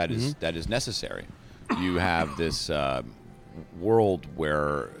standpoint, that is necessary. You have this world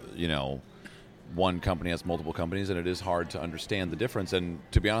where, one company has multiple companies, and it is hard to understand the difference. And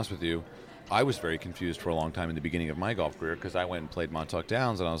to be honest with you, I was very confused for a long time in the beginning of my golf career, because I went and played Montauk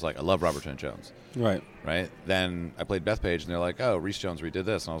Downs, and I was like, I love Robert Trent Jones. Right. Then I played Bethpage, and they're like, oh, Reese Jones redid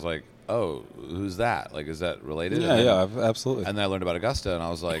this. And I was like, oh, who's that? Like, is that related? Yeah, absolutely. And then I learned about Augusta, and I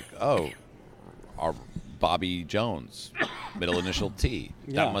was like, oh, our Bobby Jones, middle initial T.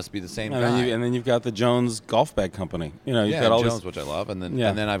 Yeah. That must be the same and guy. Then you've got the Jones Golf Bag Company. You've Yeah, got all Jones, this. which I love. And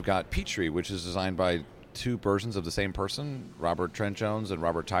then I've got Peachtree, which is designed by two versions of the same person, Robert Trent Jones and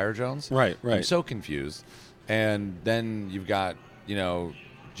Robert Tyre Jones. Right. I'm so confused. And then you've got,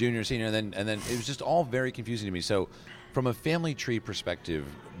 junior, senior, and then it was just all very confusing to me. So from a family tree perspective,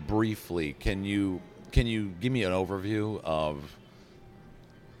 briefly, can you give me an overview of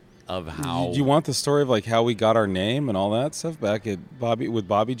how... Do you want the story of like how we got our name and all that stuff back at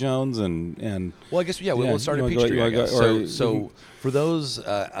Bobby Jones and Well, I guess we'll start at Peachtree. I guess. So for those,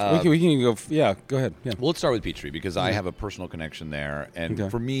 we can go. Yeah, go ahead. Yeah. Well, let's start with Peachtree, because I have a personal connection there,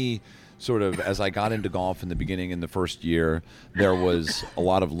 and for me, sort of as I got into golf in the beginning, in the first year, there was a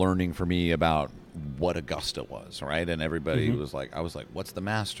lot of learning for me about what Augusta was, right? And everybody was like, I was like, what's the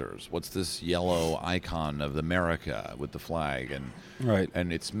Masters? What's this yellow icon of America with the flag?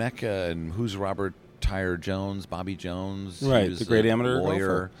 And it's Mecca, and who's Robert Tyre Jones, Bobby Jones? Right, the great amateur lawyer.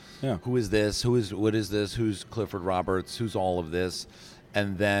 golfer. Yeah. Who is this? What is this? Who's Clifford Roberts? Who's all of this?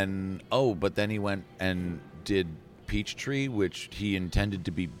 And then, but then he went and did Peachtree, which he intended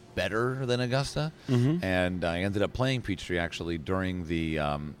to be better than Augusta, and I ended up playing Peachtree actually during the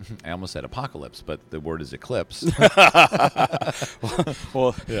I almost said apocalypse, but the word is eclipse.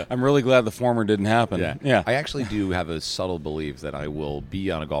 Well, I'm really glad the former didn't happen. Yeah. I actually do have a subtle belief that I will be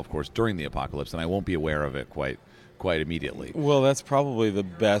on a golf course during the apocalypse, and I won't be aware of it quite immediately. Well, that's probably the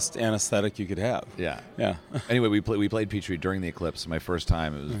best anesthetic you could have. Yeah. Anyway, we played Peachtree during the eclipse. My first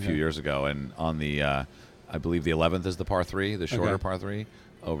time, it was a few years ago, and on the I believe the 11th is the par 3, the shorter par 3,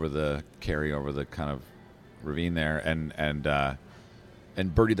 over the kind of ravine there, and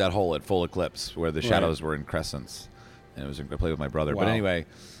birdied that hole at full eclipse where the shadows were in crescents, and it was I played with my brother. Wow. But anyway,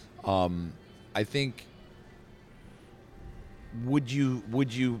 I think would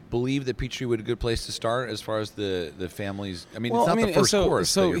you believe that Peachtree would be a good place to start as far as the families? I mean, it's not the first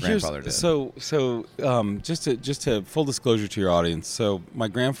course that your grandfather did. Just to full disclosure to your audience. So my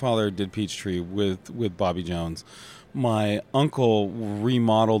grandfather did Peachtree with Bobby Jones. My uncle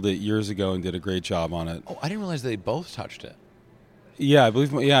remodeled it years ago and did a great job on it. Oh, I didn't realize they both touched it. Yeah, I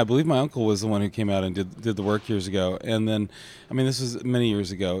believe my uncle was the one who came out and did the work years ago. And then, I mean, this was many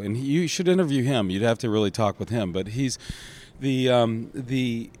years ago. And you should interview him. You'd have to really talk with him. But he's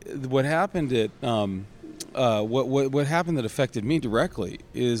what happened at what happened that affected me directly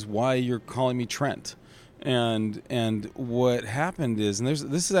is why you're calling me Trent. And what happened is, and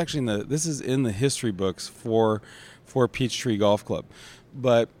this is actually in the history books for Peachtree Golf Club,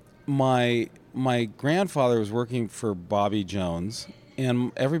 but my grandfather was working for Bobby Jones,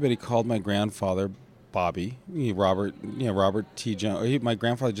 and everybody called my grandfather Bobby, Robert T. Jones. My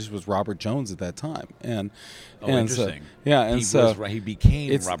grandfather just was Robert Jones at that time, and interesting. He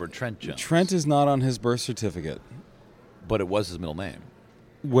became Robert Trent Jones. Trent is not on his birth certificate, but it was his middle name.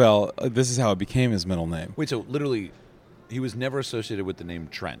 Well, this is how it became his middle name. Wait, so literally, he was never associated with the name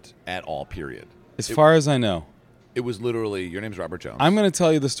Trent at all, period? As far as I know. It was literally, your name's Robert Jones. I'm going to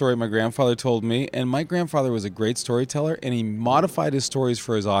tell you the story my grandfather told me, and my grandfather was a great storyteller, and he modified his stories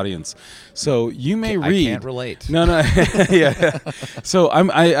for his audience. So you may read. I can't relate. No. Yeah. So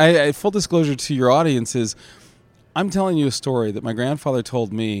I full disclosure to your audience is, I'm telling you a story that my grandfather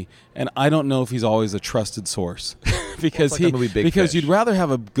told me, and I don't know if he's always a trusted source, because you'd rather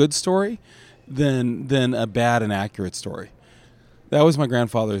have a good story than a bad and accurate story. That was my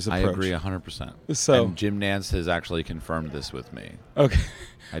grandfather's approach. I agree 100%. So, and Jim Nance has actually confirmed this with me. Okay.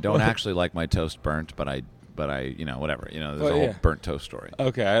 I don't actually like my toast burnt, but I whatever. There's a whole burnt toast story.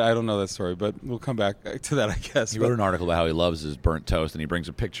 Okay, I don't know that story, but we'll come back to that, I guess. He wrote an article about how he loves his burnt toast, and he brings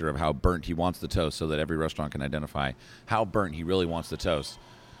a picture of how burnt he wants the toast so that every restaurant can identify how burnt he really wants the toast.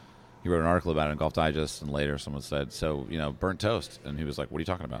 He wrote an article about it in Golf Digest, and later someone said, so, burnt toast. And he was like, what are you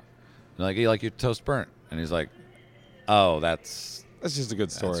talking about? And they're like, you like your toast burnt? And he's like, oh, that's just a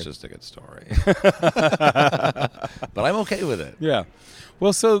good story. That's just a good story. But I'm okay with it. Yeah.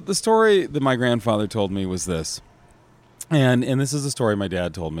 Well, so the story that my grandfather told me was this. And this is the story my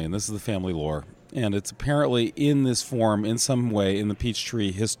dad told me, and this is the family lore. And it's apparently in this form, in some way, in the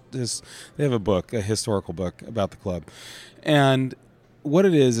Peachtree. They have a book, a historical book about the club. And what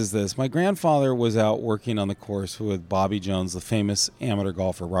it is this. My grandfather was out working on the course with Bobby Jones, the famous amateur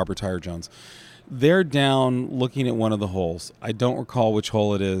golfer, Robert Tyre Jones. They're down looking at one of the holes. I don't recall which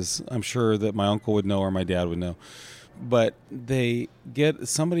hole it is. I'm sure that my uncle would know or my dad would know. But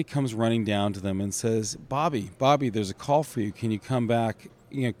somebody comes running down to them and says, Bobby, there's a call for you. Can you come back,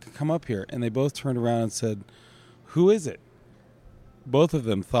 come up here? And they both turned around and said, who is it? Both of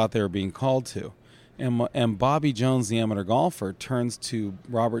them thought they were being called to. And Bobby Jones, the amateur golfer, turns to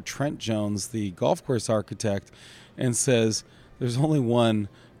Robert Trent Jones, the golf course architect, and says, there's only one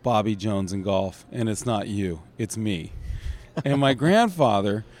Bobby Jones in golf, and it's not you, it's me. And my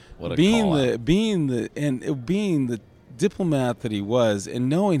grandfather, being the diplomat that he was, and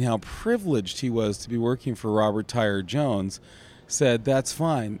knowing how privileged he was to be working for Robert Tyre Jones, said, "That's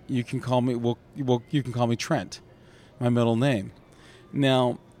fine. You can call me. You can call me Trent, my middle name."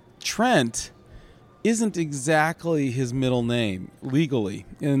 Now, Trent isn't exactly his middle name legally,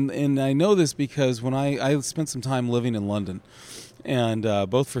 and I know this because when I spent some time living in London, and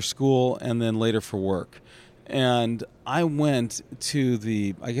both for school and then later for work. And I went to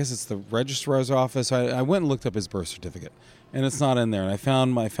the registrar's office. I went and looked up his birth certificate, and it's not in there. And I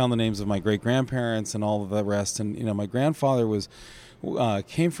found the names of my great grandparents and all of the rest. And my grandfather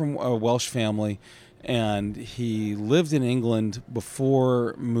came from a Welsh family, and he lived in England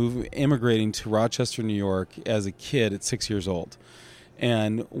before immigrating to Rochester, New York, as a kid at 6 years old.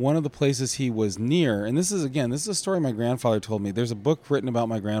 And one of the places he was near, and this is a story my grandfather told me. There's a book written about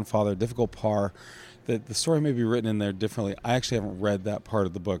my grandfather, Difficult Par, that the story may be written in there differently. I actually haven't read that part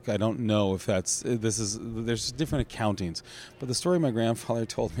of the book. I don't know if there's different accountings. But the story my grandfather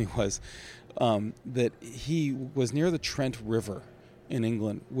told me was that he was near the Trent River in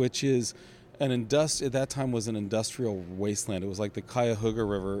England, which is at that time was an industrial wasteland. It was like the Cuyahoga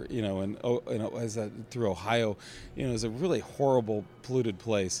River, through Ohio. It was a really horrible, polluted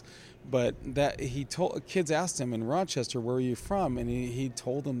place. But kids asked him in Rochester, "Where are you from?" And he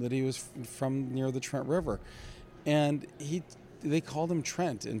told them that he was from near the Trent River, and they called him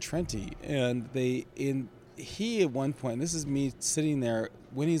Trent and Trenty. And he at one point, this is me sitting there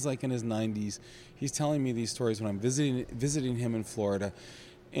when he's like in his 90s. He's telling me these stories when I'm visiting him in Florida.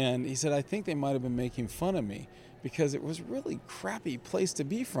 And he said, I think they might have been making fun of me because it was a really crappy place to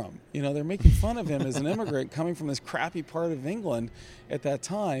be from. They're making fun of him as an immigrant coming from this crappy part of England at that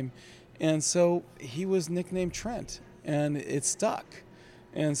time. And so he was nicknamed Trent, and it stuck.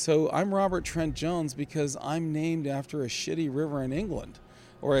 And so I'm Robert Trent Jones because I'm named after a shitty river in England,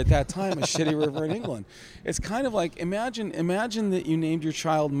 or at that time, a shitty river in England. It's kind of like, imagine that you named your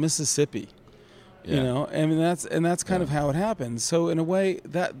child Mississippi. Yeah. You know, I mean that's kind of how it happens. So in a way,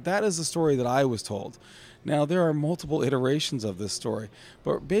 that is the story that I was told. Now there are multiple iterations of this story,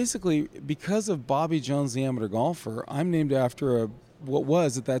 but basically because of Bobby Jones, the amateur golfer, I'm named after what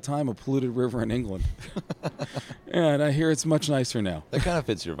was at that time a polluted river in England, and I hear it's much nicer now. That kind of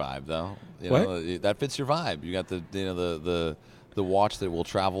fits your vibe, though. You What? know, that fits your vibe. You got the watch that will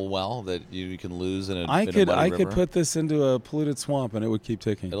travel well that you can lose in a I in a could muddy river. put this into a polluted swamp and it would keep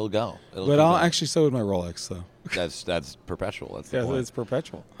ticking. It'll go. It'll But keep I'll going. actually so would my Rolex though. That's perpetual. That's the Yeah, point. it's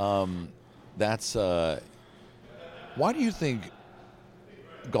perpetual. That's why do you think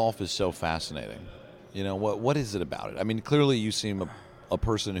golf is so fascinating? You know, what is it about it? I mean, clearly you seem a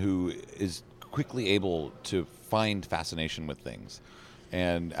person who is quickly able to find fascination with things.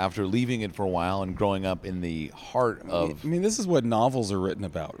 And after leaving it for a while and growing up in the heart of... I mean, this is what novels are written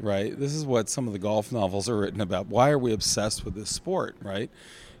about, right? This is what some of the golf novels are written about. Why are we obsessed with this sport, right?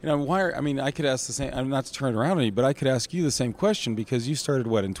 You know, I could ask the same, I'm not to turn it around on you, but I could ask you the same question because you started,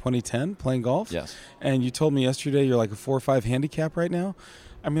 in 2010 playing golf? Yes. And you told me yesterday you're like a 4 or 5 handicap right now?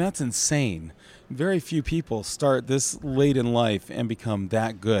 I mean, that's insane. Very few people start this late in life and become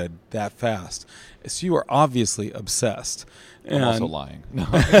that good that fast. So you are obviously obsessed. I'm also lying. No.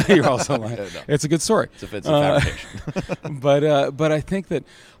 You're also lying. No. It's a good story. It's a fabrication. But I think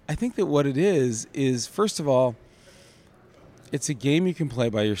that what it is first of all, it's a game you can play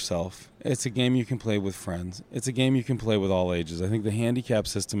by yourself. It's a game you can play with friends. It's a game you can play with all ages. I think the handicap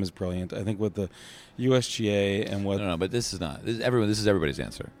system is brilliant. I think with the USGA and what No, but this is not. This is everybody's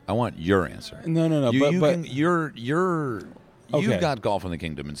answer. I want your answer. No. You've Okay. got golf in the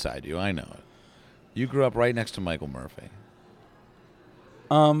kingdom inside you. I know it. You grew up right next to Michael Murphy.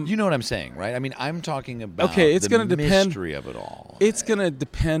 You know what I'm saying, right? I mean, I'm talking about it's the going to depend. mystery of it all. It's going to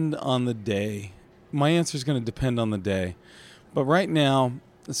depend on the day. My answer is going to depend on the day. But right now,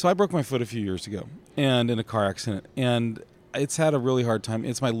 so I broke my foot a few years ago, and in a car accident, and it's had a really hard time.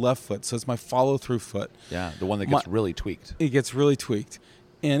 It's my left foot, so it's my follow-through foot. Yeah, the one that gets really tweaked. It gets really tweaked,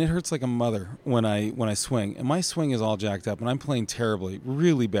 and it hurts like a mother when I swing. And my swing is all jacked up, and I'm playing terribly,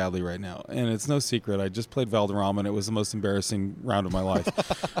 really badly right now. And it's no secret. I just played Valderrama, and it was the most embarrassing round of my life.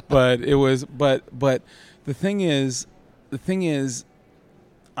 But the thing is,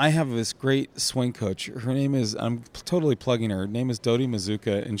 I have this great swing coach. Her name is, I'm totally plugging her. Her name is Dodi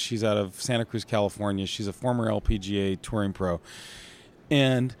Mazuka, and she's out of Santa Cruz, California. She's a former LPGA touring pro.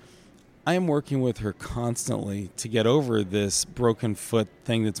 And I am working with her constantly to get over this broken foot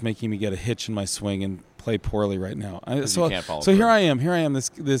thing that's making me get a hitch in my swing and play poorly right now. You can't follow So through. here I am,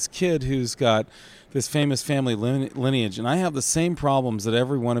 this kid who's got this famous family lineage, and I have the same problems that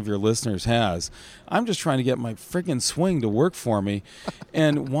every one of your listeners has. I'm just trying to get my freaking swing to work for me.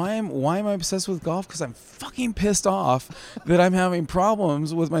 And why am I obsessed with golf? Because I'm fucking pissed off that I'm having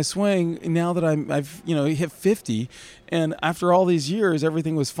problems with my swing now that I've hit 50, and after all these years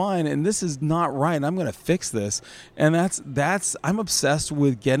everything was fine, and this is not right. I'm going to fix this, and that's I'm obsessed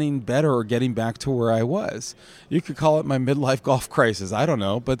with getting better or getting back to where I was. You could call it my midlife golf crisis. I don't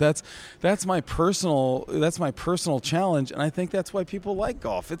know, but that's my personal challenge, and I think that's why people like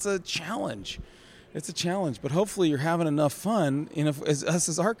golf. It's a challenge. But hopefully you're having enough fun. As us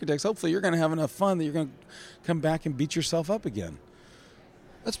as architects, hopefully you're going to have enough fun that you're going to come back and beat yourself up again.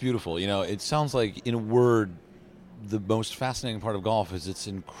 That's beautiful. It sounds like, in a word, the most fascinating part of golf is its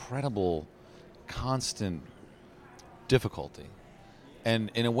incredible, constant difficulty.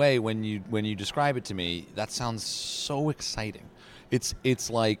 And in a way, when you describe it to me, that sounds so exciting. It's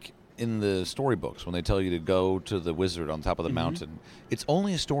like in the storybooks when they tell you to go to the wizard on top of the mountain. It's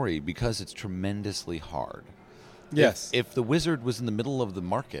only a story because it's tremendously hard. Yes. If the wizard was in the middle of the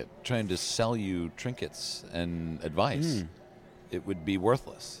market trying to sell you trinkets and advice, it would be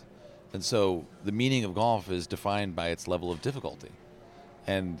worthless. And so the meaning of golf is defined by its level of difficulty.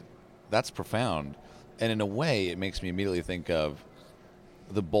 And that's profound. And in a way, it makes me immediately think of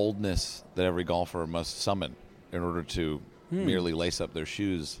the boldness that every golfer must summon in order to merely lace up their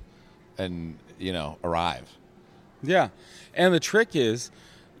shoes and, arrive. Yeah. And the trick is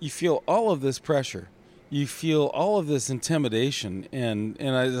you feel all of this pressure. You feel all of this intimidation. And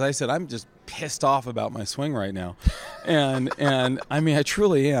as I said, I'm just pissed off about my swing right now. And I mean, I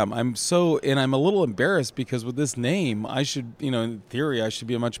truly am. I'm a little embarrassed because with this name, I should, in theory, I should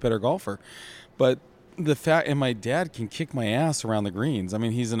be a much better golfer. But the fact, and my dad can kick my ass around the greens. I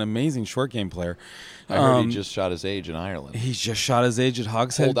mean, he's an amazing short game player. I heard he just shot his age in Ireland. He's just shot his age at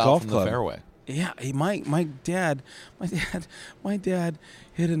Hogshead Pulled out Golf from Club. the fairway. Yeah, my dad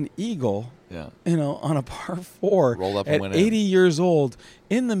hit an eagle. Yeah. On a par 4 Rolled up and at went 80 in. years old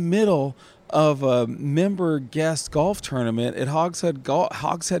in the middle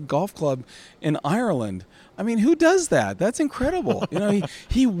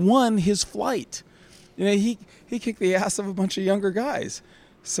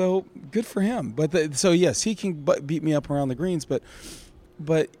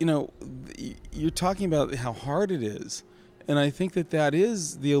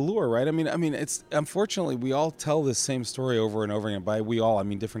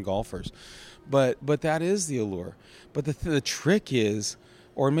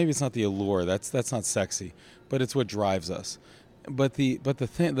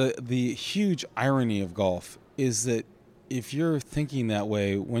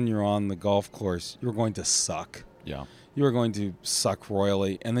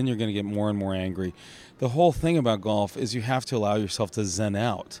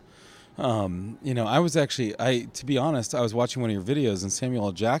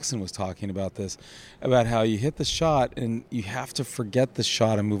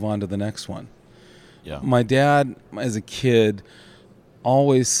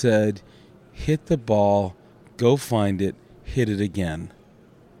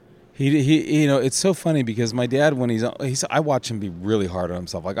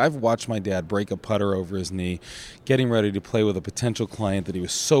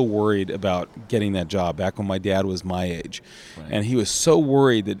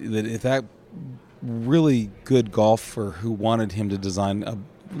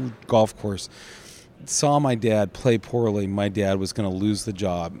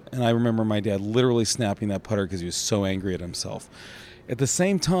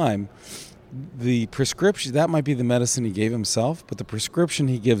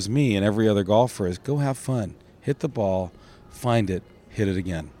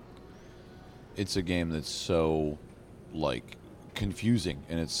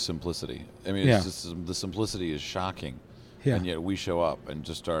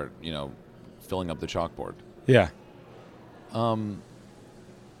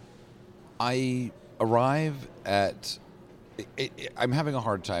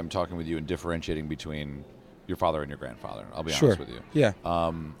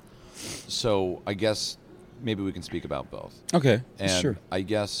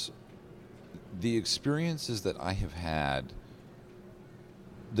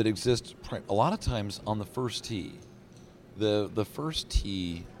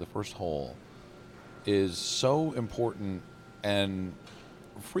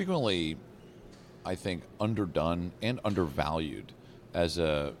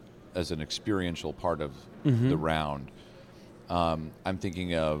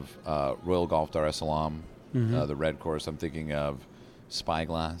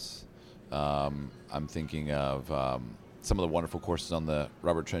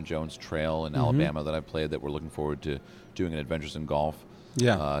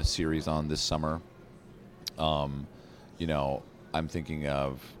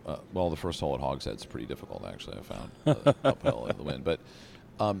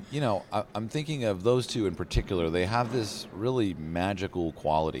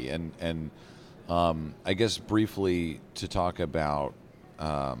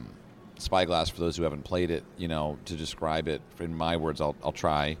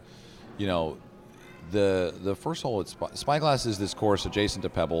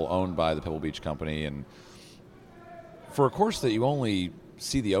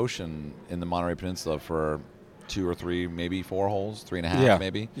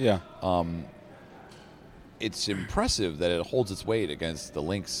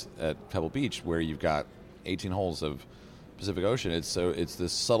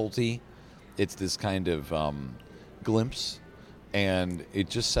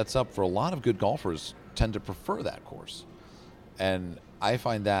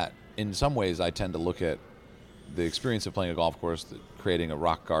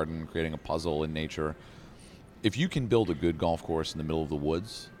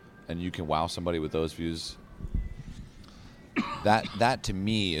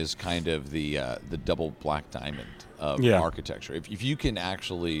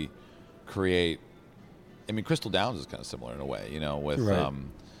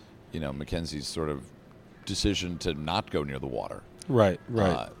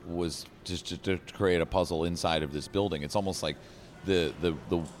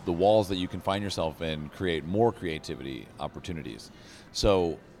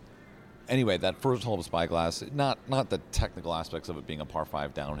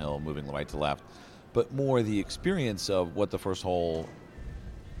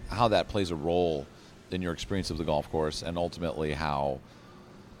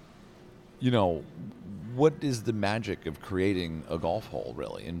what is the magic of creating a golf hole,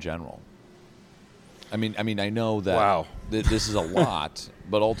 really, in general? I mean, I know that Wow. This is a lot,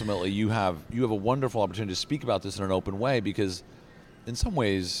 but ultimately you have a wonderful opportunity to speak about this in an open way because, in some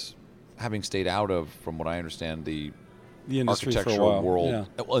ways, having stayed out of, from what I understand, the industry for a architectural while. world, Yeah.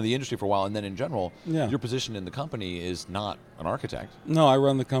 well, the industry for a while, and then in general, Yeah. your position in the company is not an architect. No, I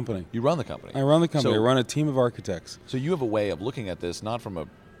run the company. You run the company. I run the company. So- I run a team of architects. So you have a way of looking at this, not from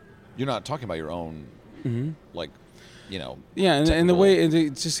you're not talking about your own, like, Yeah, and the technical- way, and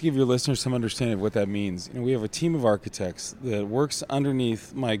just to give your listeners some understanding of what that means, we have a team of architects that works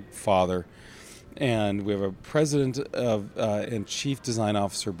underneath my father, and we have a president of and chief design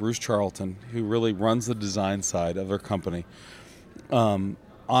officer, Bruce Charlton, who really runs the design side of our company. I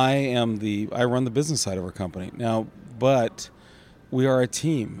run the business side of our company now, but we are a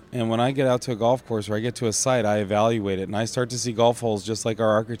team, and when I get out to a golf course or I get to a site, I evaluate it, and I start to see golf holes just like our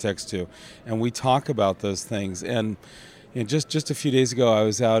architects do, and we talk about those things. And just a few days ago, I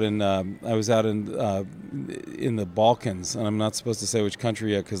was out in the Balkans, and I'm not supposed to say which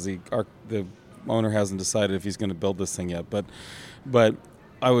country yet because the owner hasn't decided if he's going to build this thing yet. But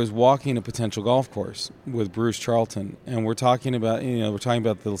I was walking a potential golf course with Bruce Charlton, and we're talking about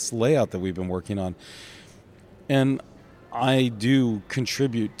this layout that we've been working on, and I do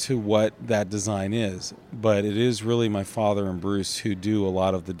contribute to what that design is, but it is really my father and Bruce who do a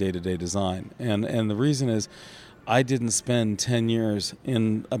lot of the day-to-day design. And the reason is I didn't spend 10 years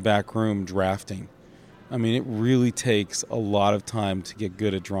in a back room drafting. I mean, it really takes a lot of time to get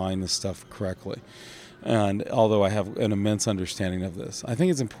good at drawing this stuff correctly. And although I have an immense understanding of this, I think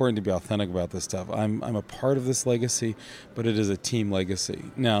it's important to be authentic about this stuff. I'm a part of this legacy, but it is a team legacy.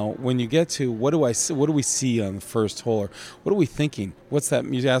 Now, when you get to what do we see on the first hole, or what are we thinking? What's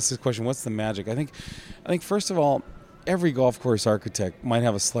that? You ask this question. What's the magic? I think first of all, every golf course architect might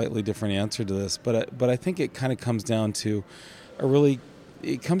have a slightly different answer to this, but I think it kind of comes down to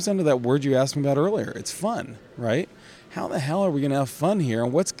it comes down to that word you asked me about earlier. It's fun, right? How the hell are we going to have fun here?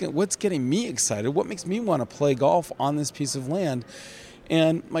 And what's getting me excited? What makes me want to play golf on this piece of land?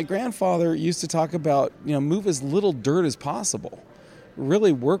 And my grandfather used to talk about, move as little dirt as possible.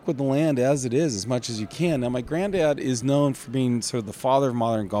 Really work with the land as it is as much as you can. Now, my granddad is known for being sort of the father of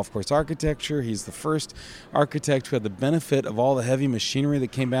modern golf course architecture. He's the first architect who had the benefit of all the heavy machinery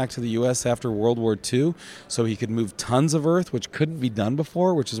that came back to the U.S. after World War II, so he could move tons of earth, which couldn't be done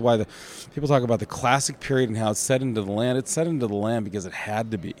before, which is why the people talk about the classic period and how it's set into the land. It's set into the land because it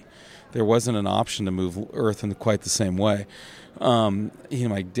had to be. There wasn't an option to move earth in quite the same way.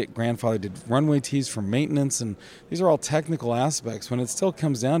 My grandfather did runway tees for maintenance, and these are all technical aspects. When it still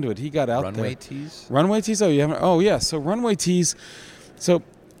comes down to it, he got out there. Runway tees? Runway tees? Oh, you haven't? Oh, yeah. So runway tees. So,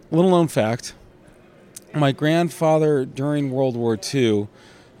 little known fact: my grandfather during World War II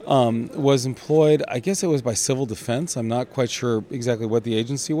was employed. I guess it was by Civil Defense. I'm not quite sure exactly what the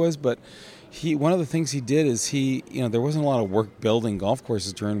agency was, but one of the things he did is there wasn't a lot of work building golf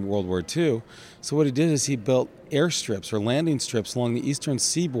courses during World War II. So what he did is he built airstrips or landing strips along the eastern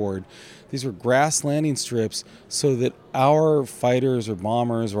seaboard. These were grass landing strips so that our fighters or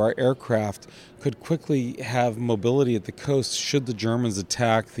bombers or our aircraft could quickly have mobility at the coast should the Germans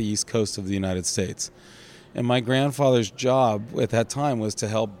attack the east coast of the United States. And my grandfather's job at that time was to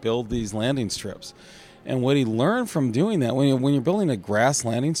help build these landing strips. And what he learned from doing that, when you're building a grass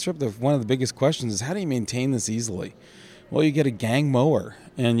landing strip, one of the biggest questions is how do you maintain this easily? Well, you get a gang mower,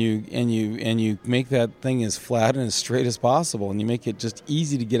 and you make that thing as flat and as straight as possible, and you make it just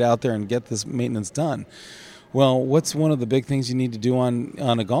easy to get out there and get this maintenance done. Well, what's one of the big things you need to do on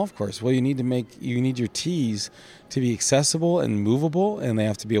a golf course? Well, you need your tees to be accessible and movable, and they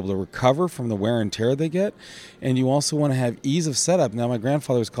have to be able to recover from the wear and tear they get. And you also want to have ease of setup. Now, my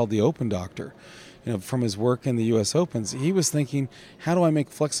grandfather was called the Open Doctor. From his work in the U.S. Opens, he was thinking, how do I make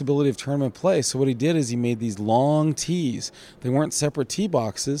flexibility of tournament play? So what he did is he made these long tees. They weren't separate tee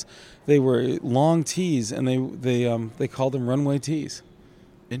boxes; they were long tees, and they called them runway tees.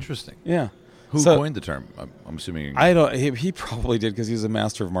 Interesting. Yeah. Who coined the term? I'm assuming. I don't. He probably did because he's a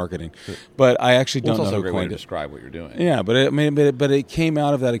master of marketing, but I actually don't know who who coined it. It's also a great way to coined it. describe what you're doing. Yeah, but it came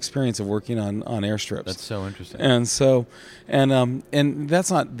out of that experience of working on airstrips. That's so interesting. And so, and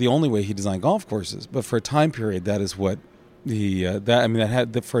that's not the only way he designed golf courses, but for a time period, that is what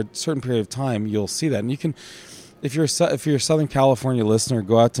for a certain period of time, you'll see that, and you can. If you're a Southern California listener,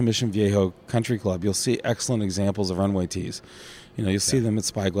 go out to Mission Viejo Country Club. You'll see excellent examples of runway tees. You'll see them at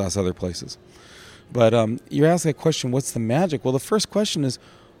Spyglass, other places. But you're asking a question, what's the magic? Well, the first question is,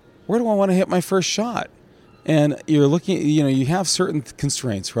 where do I want to hit my first shot? And you're looking, you have certain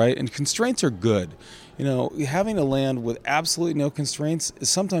constraints, right? And constraints are good. Having a land with absolutely no constraints is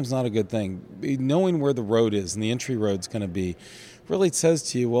sometimes not a good thing. Knowing where the road is and the entry road's going to be really says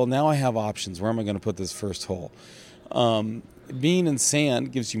to you, well, now I have options. Where am I going to put this first hole? Being in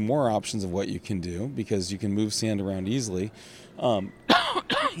sand gives you more options of what you can do because you can move sand around easily.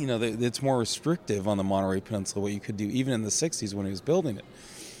 It's more restrictive on the Monterey Peninsula what you could do even in the 60s when he was building it.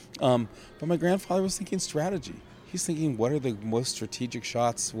 But my grandfather was thinking strategy. He's thinking, what are the most strategic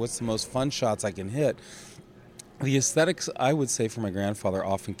shots? What's the most fun shots I can hit? The aesthetics, I would say, for my grandfather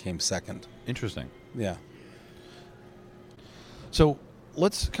often came second. Interesting. Yeah. So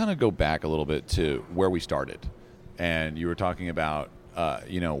let's kind of go back a little bit to where we started. And you were talking about,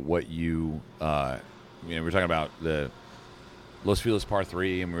 what you, we were talking about the Los Feliz Par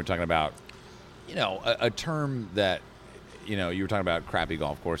 3, and we were talking about, a term that, you were talking about crappy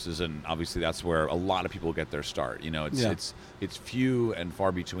golf courses, and obviously that's where a lot of people get their start. It's few and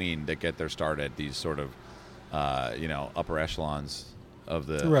far between that get their start at these sort of, upper echelons of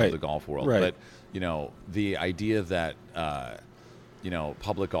the golf world. Right. But, the idea that,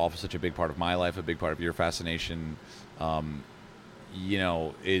 public golf is such a big part of my life, a big part of your fascination,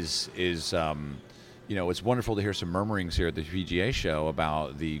 it's wonderful to hear some murmurings here at the PGA show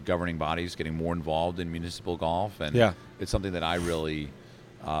about the governing bodies getting more involved in municipal golf. And it's something that I really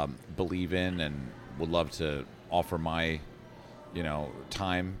believe in and would love to offer my,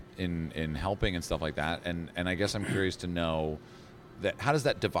 time in helping and stuff like that. And I guess I'm curious to know that how does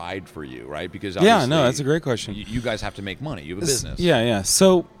that divide for you, right? Because that's a great question. You guys have to make money. You have a business. Yeah.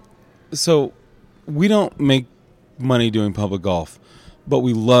 So we don't make money doing public golf, but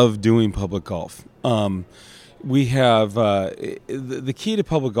we love doing public golf. We have the key to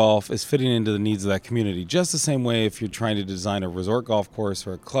public golf is fitting into the needs of that community. Just the same way if you're trying to design a resort golf course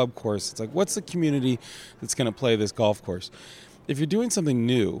or a club course, it's like, what's the community that's going to play this golf course? If you're doing something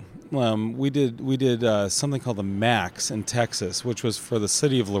new, we did something called the Max in Texas, which was for the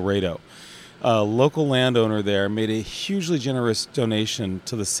city of Laredo. A local landowner there made a hugely generous donation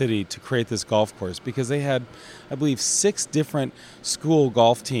to the city to create this golf course because they had, I believe, 6 different school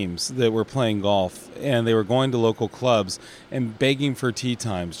golf teams that were playing golf, and they were going to local clubs and begging for tee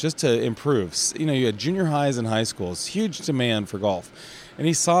times just to improve. You had junior highs and high schools, huge demand for golf. And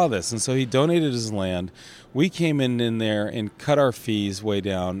he saw this, and so he donated his land. We came in there and cut our fees way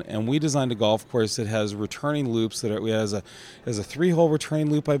down, and we designed a golf course that has returning loops. That has a 3-hole returning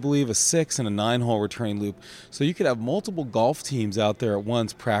loop, I believe, a 6 and a 9-hole returning loop. So you could have multiple golf teams out there at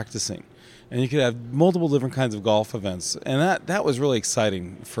once practicing, and you could have multiple different kinds of golf events, and that was really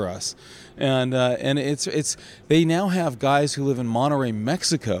exciting for us. And it's they now have guys who live in Monterey,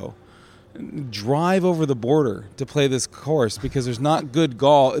 Mexico, drive over the border to play this course because there's not good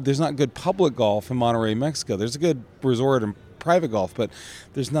public golf in Monterey, Mexico. There's a good resort and private golf, but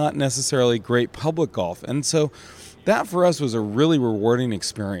there's not necessarily great public golf. And so that for us was a really rewarding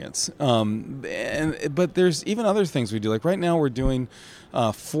experience. But there's even other things we do. Like right now we're doing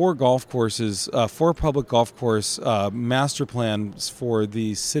 4 golf courses, 4 public golf course master plans for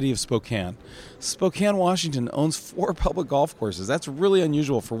the city of Spokane. Spokane, Washington owns 4 public golf courses. That's really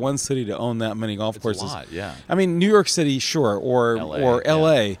unusual for one city to own that many golf courses. It's a lot, yeah. I mean, New York City, sure, or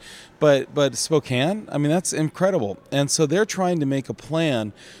LA, but Spokane, I mean, that's incredible. And so they're trying to make a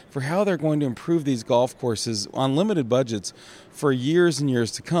plan for how they're going to improve these golf courses on limited budgets for years and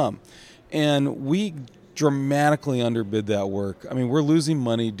years to come. And we dramatically underbid that work. I mean, we're losing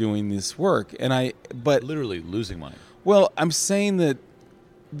money doing this work, but literally losing money. Well, I'm saying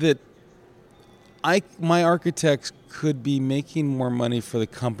that my architects could be making more money for the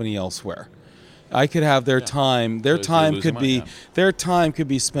company elsewhere. I could have their time. Their time could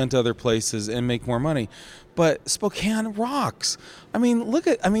be spent other places and make more money. But Spokane rocks. I mean,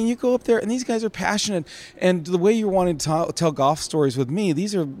 you go up there and these guys are passionate. And the way you want to tell golf stories with me,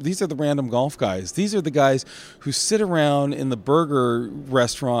 these are the random golf guys. These are the guys who sit around in the burger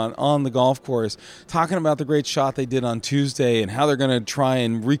restaurant on the golf course talking about the great shot they did on Tuesday and how they're going to try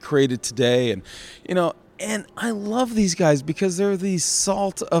and recreate it today. And, and I love these guys because they're the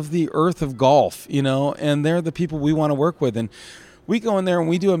salt of the earth of golf, and they're the people we want to work with. And we go in there and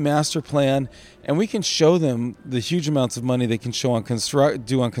we do a master plan, and we can show them the huge amounts of money they can show on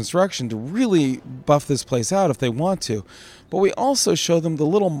construction to really buff this place out if they want to. But we also show them the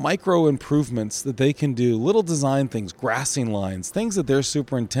little micro improvements that they can do, little design things, grassing lines, things that their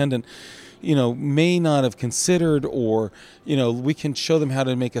superintendent may not have considered, or, we can show them how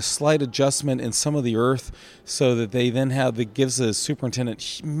to make a slight adjustment in some of the earth so that they then that gives the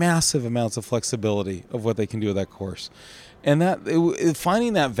superintendent massive amounts of flexibility of what they can do with that course. And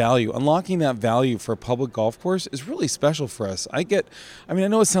finding that value, unlocking that value for a public golf course is really special for us. I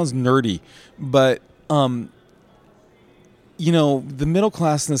know it sounds nerdy, but the middle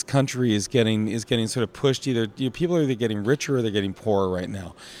class in this country is getting sort of pushed. People are either getting richer or they're getting poorer right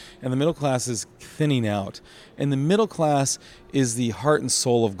now, and the middle class is thinning out. And the middle class is the heart and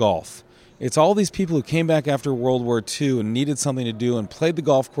soul of golf. It's all these people who came back after World War II and needed something to do and played the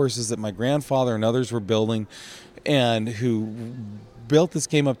golf courses that my grandfather and others were building, and who built this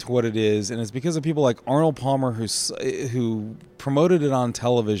game up to what it is. And it's because of people like Arnold Palmer who promoted it on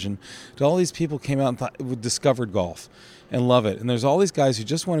television. All these people came out and discovered golf and love it. And there's all these guys who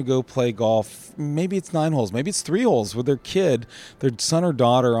just want to go play golf. Maybe it's 9 holes, maybe it's 3 holes with their kid, their son or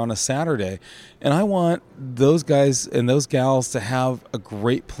daughter on a Saturday. And I want those guys and those gals to have a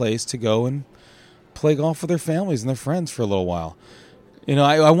great place to go and play golf with their families and their friends for a little while.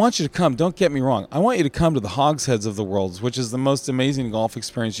 I want you to come. Don't get me wrong. I want you to come to the Hogsheads of the world, which is the most amazing golf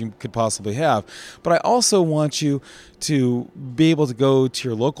experience you could possibly have. But I also want you to be able to go to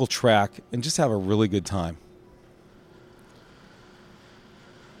your local track and just have a really good time.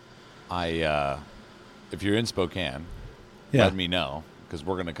 If you're in Spokane, let me know, because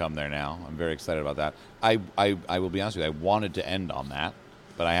we're going to come there now. I'm very excited about that. I will be honest with you. I wanted to end on that,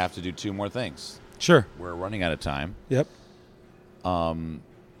 but I have to do 2 more things. Sure. We're running out of time. Yep. We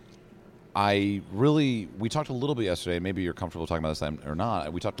talked a little bit yesterday. Maybe you're comfortable talking about this or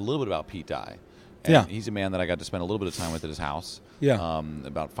not. We talked a little bit about Pete Dye. And he's a man that I got to spend a little bit of time with at his house. Yeah.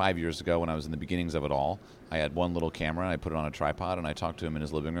 About 5 years ago, when I was in the beginnings of it all, I had one little camera, and I put it on a tripod, and I talked to him in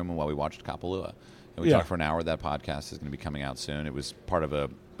his living room while we watched Kapalua. And we talked for an hour. That podcast is going to be coming out soon. It was part of a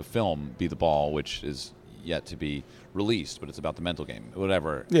film, Be the Ball, which is yet to be released, but it's about the mental game.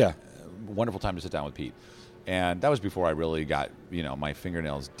 Whatever. Yeah. Wonderful time to sit down with Pete. And that was before I really got, my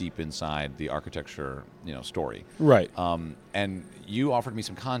fingernails deep inside the architecture, story. Right. And you offered me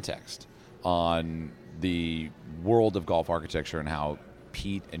some context on the world of golf architecture and how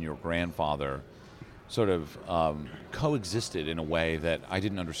Pete and your grandfather sort of coexisted in a way that I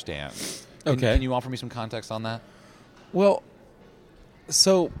didn't understand. Can you offer me some context on that? Well,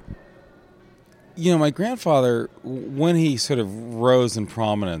 so, my grandfather, when he sort of rose in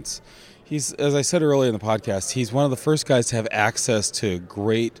prominence, he's, as I said earlier in the podcast, he's one of the first guys to have access to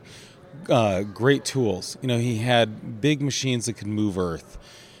great tools. He had big machines that could move earth.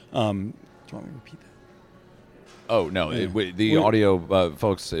 Do you want me to repeat that? Oh no! The audio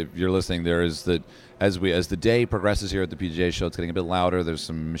folks, if you're listening, there is that as the day progresses here at the PGA Show, it's getting a bit louder. There's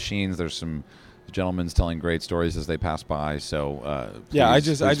some machines. There's some gentlemen telling great stories as they pass by. So I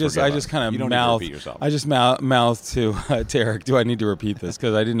just kind of mouth to Eric. Do I need to repeat this?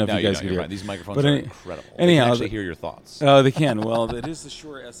 Because I didn't know if you guys could hear. These microphones are incredible. Anyhow, they can actually hear your thoughts. Oh, they can. Well, it is the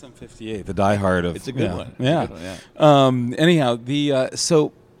Shure SM58, the diehard of. It's a good one. Yeah. It's a good one, yeah. Anyhow,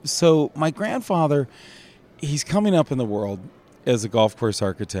 so my grandfather, he's coming up in the world as a golf course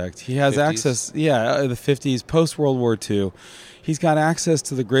architect. He has 50s? access, the 50s, post-World War II. He's got access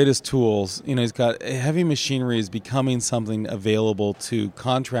to the greatest tools. He's got heavy machinery is becoming something available to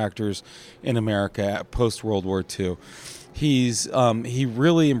contractors in America post-World War II. He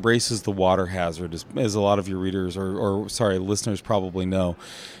really embraces the water hazard, as a lot of your readers or listeners probably know.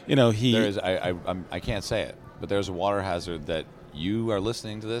 There is. I can't say it, but there's a water hazard that you are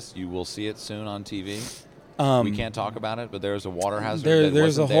listening to this. You will see it soon on TV. We can't talk about it, but there's a water hazard.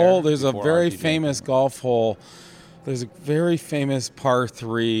 There's a very famous golf hole. There's a very famous par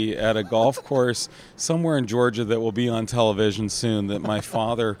 3 at a golf course somewhere in Georgia that will be on television soon. That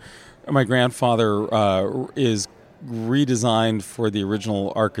my grandfather is redesigned for the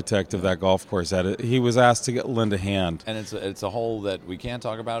original architect of that golf course. He was asked to lend a hand. And it's a hole that we can't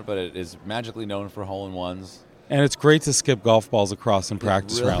talk about, but it is magically known for hole-in-ones. And it's great to skip golf balls across in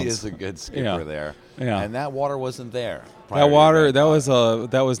practice rounds. It really is a good skipper there. Yeah. And that water wasn't there. That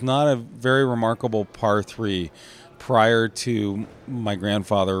was not a very remarkable par 3 prior to my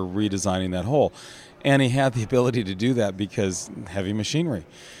grandfather redesigning that hole. And he had the ability to do that because heavy machinery.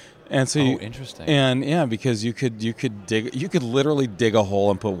 And so interesting. And because you could literally dig a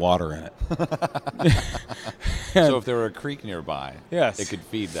hole and put water in it. So if there were a creek nearby, yes, it could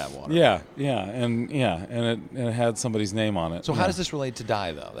feed that water. And it had somebody's name on it. So how does this relate to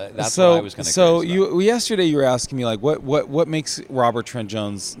Dye though? That's what I was going to. So yesterday you were asking me like what makes Robert Trent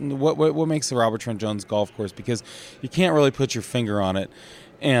Jones what makes the Robert Trent Jones golf course, because you can't really put your finger on it.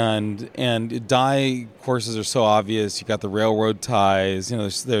 and die courses are so obvious. You got the railroad ties. You know,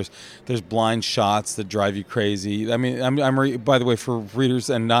 there's blind shots that drive you crazy. I mean, by the way, for readers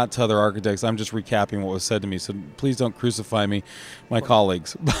and not to other architects, I'm just recapping what was said to me. So please don't crucify me, my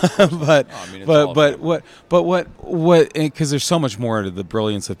colleagues. But what? Because there's so much more to the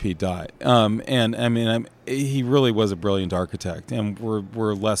brilliance of Pete Dye. And I mean, he really was a brilliant architect, and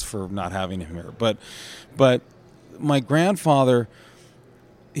we're less for not having him here. But my grandfather,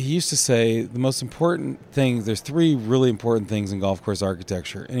 he used to say the most important thing, there's three really important things in golf course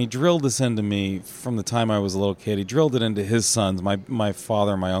architecture. And he drilled this into me from the time I was a little kid. He drilled it into his sons, my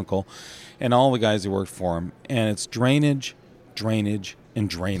father, my uncle, and all the guys who worked for him. And it's drainage, drainage, and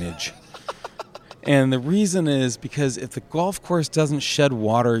drainage. And the reason is because if the golf course doesn't shed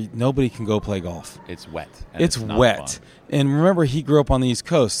water, nobody can go play golf. It's wet. It's wet. Fun. And remember, he grew up on the East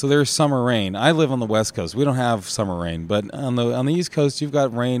Coast, so there's summer rain. I live on the West Coast. We don't have summer rain. But on the East Coast, you've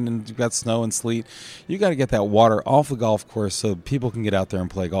got rain and you've got snow and sleet. You got to get that water off the golf course so people can get out there and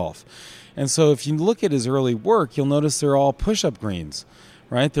play golf. And so if you look at his early work, you'll notice they're all push-up greens.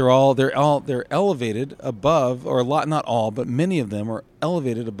 Right, they're elevated above, or a lot, not all, but many of them are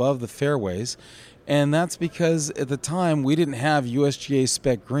elevated above the fairways, and that's because at the time we didn't have USGA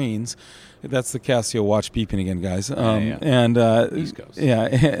spec greens. That's the Casio watch beeping again, guys. And East Coast. Yeah,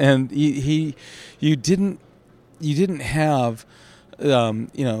 and you didn't have.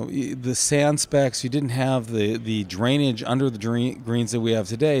 The sand specs, you didn't have the drainage under the greens that we have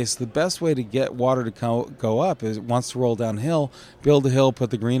today. So the best way to get water to go up is it wants to roll downhill, build a hill, put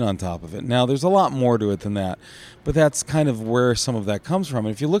the green on top of it. Now, there's a lot more to it than that, but that's kind of where some of that comes from.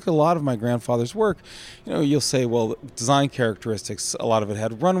 And if you look at a lot of my grandfather's work, you'll say, well, design characteristics, a lot of it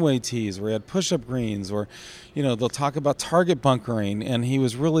had runway tees, or he had push-up greens, or they'll talk about target bunkering, and he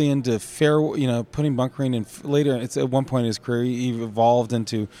was really into putting bunkering in later. It's at one point in his career, he evolved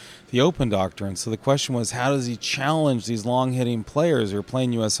into the open doctrine. So the question was, how does he challenge these long-hitting players who are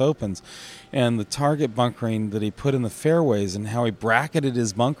playing U.S. Opens? And the target bunkering that he put in the fairways, and how he bracketed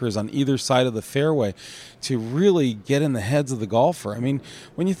his bunkers on either side of the fairway to really get in the heads of the golfer. I mean,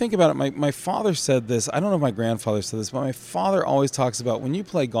 when you think about it, my father said this. I don't know if my grandfather said this, but my father always talks about when you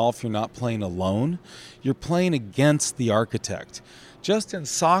play golf, you're not playing alone. You're playing against the architect. Just in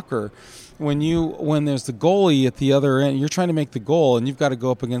soccer, when there's the goalie at the other end, you're trying to make the goal, and you've got to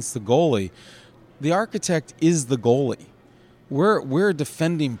go up against the goalie. The architect is the goalie. We're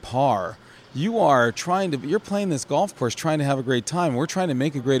defending par. You're playing this golf course trying to have a great time. We're trying to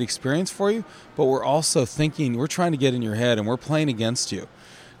make a great experience for you, but we're also thinking, we're trying to get in your head, and we're playing against you.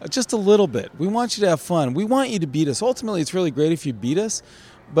 Just a little bit. We want you to have fun. We want you to beat us. Ultimately, it's really great if you beat us,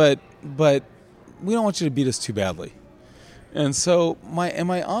 but we don't want you to beat us too badly. And so my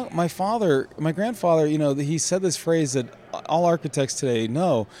grandfather, he said this phrase that all architects today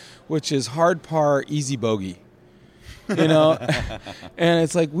know, which is hard par, easy bogey. And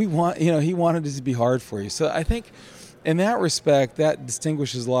it's like he wanted it to be hard for you. So I think in that respect, that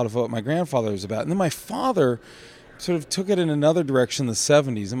distinguishes a lot of what my grandfather was about. And then my father sort of took it in another direction in the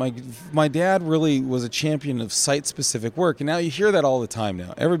 70s. And my dad really was a champion of site-specific work. And now you hear that all the time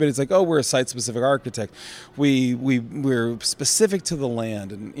now. Everybody's like, oh, we're a site-specific architect. We're specific to the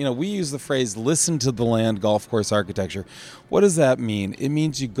land. And, we use the phrase, listen to the land golf course architecture. What does that mean? It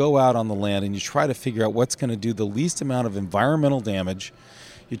means you go out on the land and you try to figure out what's going to do the least amount of environmental damage.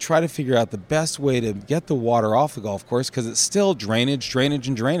 You try to figure out the best way to get the water off the golf course, because it's still drainage.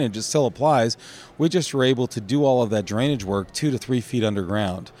 It still applies. We just were able to do all of that drainage work 2 to 3 feet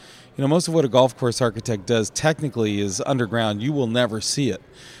underground. Most of what a golf course architect does technically is underground. You will never see it,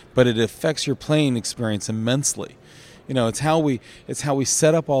 but it affects your playing experience immensely. It's how we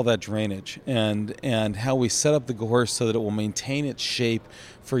set up all that drainage and how we set up the course so that it will maintain its shape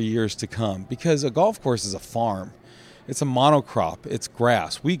for years to come. Because a golf course is a farm. It's a monocrop. It's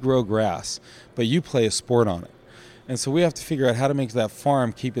grass. We grow grass, but you play a sport on it. And so we have to figure out how to make that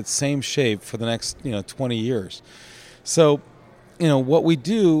farm keep its same shape for the next 20 years. So, what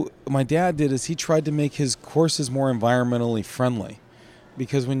my dad did is he tried to make his courses more environmentally friendly.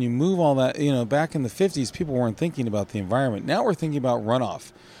 Because when you move all that, back in the 50s, people weren't thinking about the environment. Now we're thinking about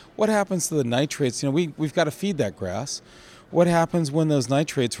runoff. What happens to the nitrates? We've got to feed that grass. What happens when those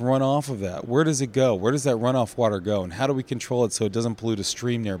nitrates run off of that? Where does it go? Where does that runoff water go? And how do we control it so it doesn't pollute a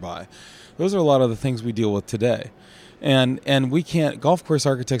stream nearby? Those are a lot of the things we deal with today. And we can't, golf course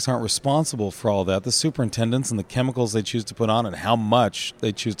architects aren't responsible for all that. The superintendents and the chemicals they choose to put on and how much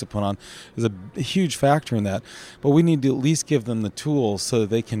they choose to put on is a huge factor in that. But we need to at least give them the tools so that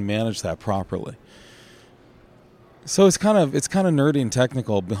they can manage that properly. So it's kind of nerdy and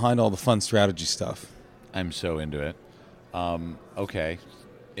technical behind all the fun strategy stuff. I'm so into it. Okay,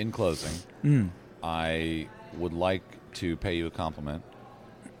 in closing, I would like to pay you a compliment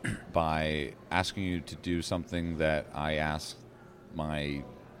by asking you to do something that I asked my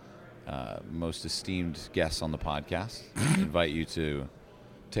most esteemed guests on the podcast. Invite you to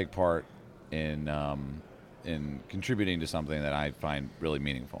take part in contributing to something that I find really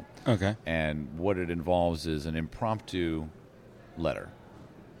meaningful. Okay. And what it involves is an impromptu letter.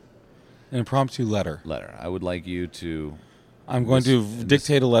 An impromptu letter. I would like you to... I'm going to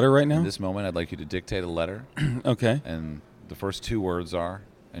dictate a letter right now? In this moment, I'd like you to dictate a letter. Okay. And the first two words are,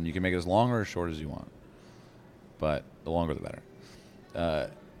 and you can make it as long or as short as you want, but the longer the better.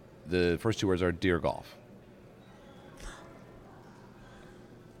 The first two words are Dear Golf.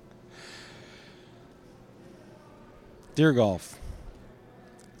 Dear Golf,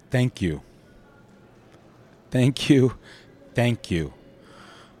 thank you. Thank you. Thank you.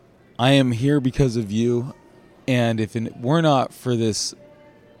 I am here because of you, and if it were not for this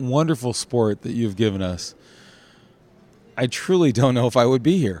wonderful sport that you've given us, I truly don't know if I would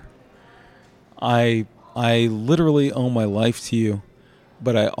be here. I literally owe my life to you,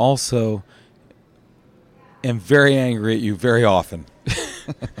 but I also am very angry at you very often.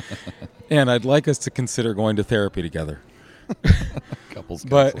 And I'd like us to consider going to therapy together. Couples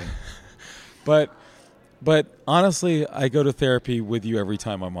counseling. But honestly, I go to therapy with you every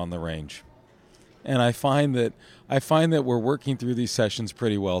time I'm on the range. And I find that we're working through these sessions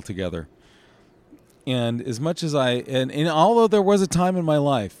pretty well together. And as much as and although there was a time in my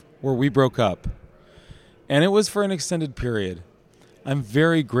life where we broke up, and it was for an extended period, I'm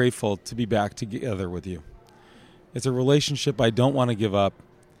very grateful to be back together with you. It's a relationship I don't want to give up.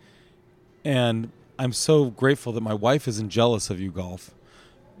 And I'm so grateful that my wife isn't jealous of you, Golf,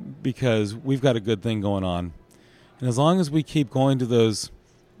 because we've got a good thing going on. And as long as we keep going to those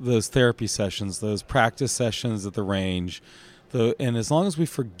therapy sessions, those practice sessions at the range, and as long as we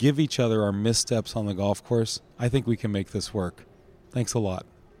forgive each other our missteps on the golf course, I think we can make this work. Thanks a lot.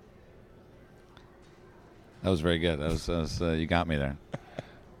 That was very good. That was you got me there.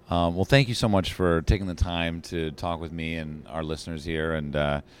 Well, thank you so much for taking the time to talk with me and our listeners here,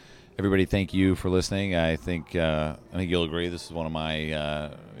 and everybody, thank you for listening. I think you'll agree. This is one of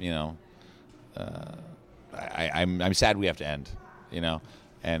my, I'm sad we have to end,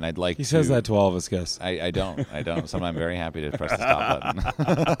 and I'd like. He says that to all of us guests. I don't. Sometimes I'm very happy to press the stop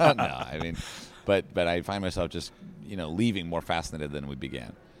button. No, I mean, but I find myself just leaving more fascinated than we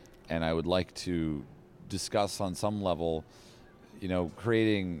began, and I would like to discuss on some level,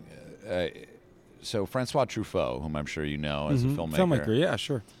 creating. So Francois Truffaut, whom I'm sure you know as a filmmaker. Yeah,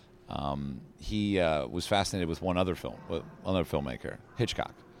 sure. He was fascinated with another filmmaker,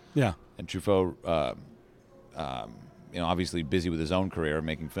 Hitchcock. Yeah. And Truffaut, obviously busy with his own career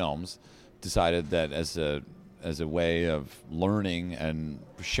making films, decided that as a way of learning and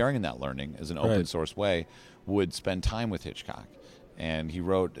sharing that learning as an open source way, would spend time with Hitchcock. And he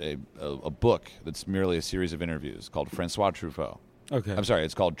wrote a book that's merely a series of interviews called Francois Truffaut. Okay. I'm sorry,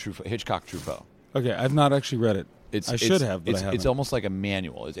 it's called Hitchcock Truffaut. Okay, I've not actually read it. I should have, but I haven't. It's almost like a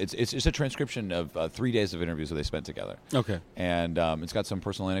manual. It's a transcription of 3 days of interviews that they spent together. Okay. And it's got some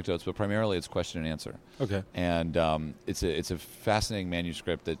personal anecdotes, but primarily it's question and answer. Okay. And it's a fascinating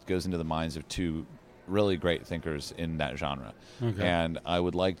manuscript that goes into the minds of two really great thinkers in that genre. Okay. And I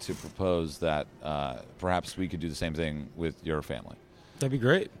would like to propose that perhaps we could do the same thing with your family. That'd be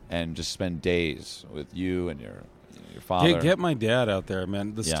great. And just spend days with you and your father. Get my dad out there,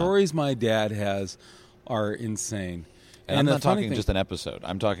 man. The stories my dad has are insane. And I'm not talking just an episode.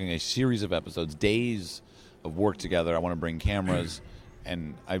 I'm talking a series of episodes, days of work together. I want to bring cameras,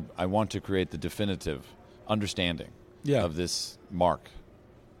 and I want to create the definitive understanding of this mark.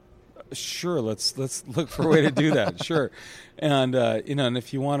 Sure, let's look for a way to do that. Sure, and and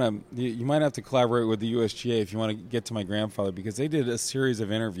if you want to, you might have to collaborate with the USGA if you want to get to my grandfather, because they did a series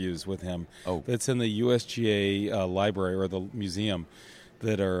of interviews with him. Oh. That's in the USGA library or the museum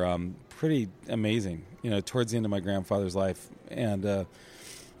that are pretty amazing. Towards the end of my grandfather's life, and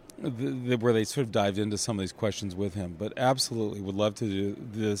where they sort of dived into some of these questions with him. But absolutely, would love to do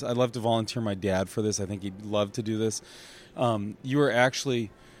this. I'd love to volunteer my dad for this. I think he'd love to do this. You were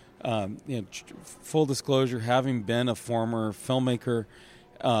actually. Full disclosure, having been a former filmmaker,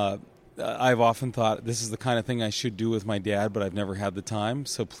 I've often thought this is the kind of thing I should do with my dad, but I've never had the time.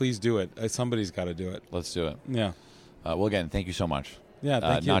 So please do it. Somebody's got to do it. Let's do it. Yeah. Well, again, thank you so much. Yeah,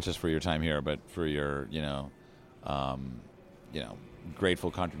 thank you. Not just for your time here, but for your,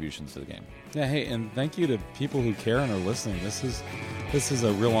 grateful contributions to the game. Yeah. Hey, and thank you to people who care and are listening. This is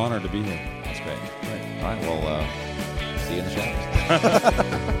a real honor to be here. That's great. All right. Well. See you in the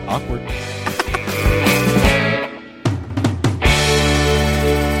shadows. Awkward.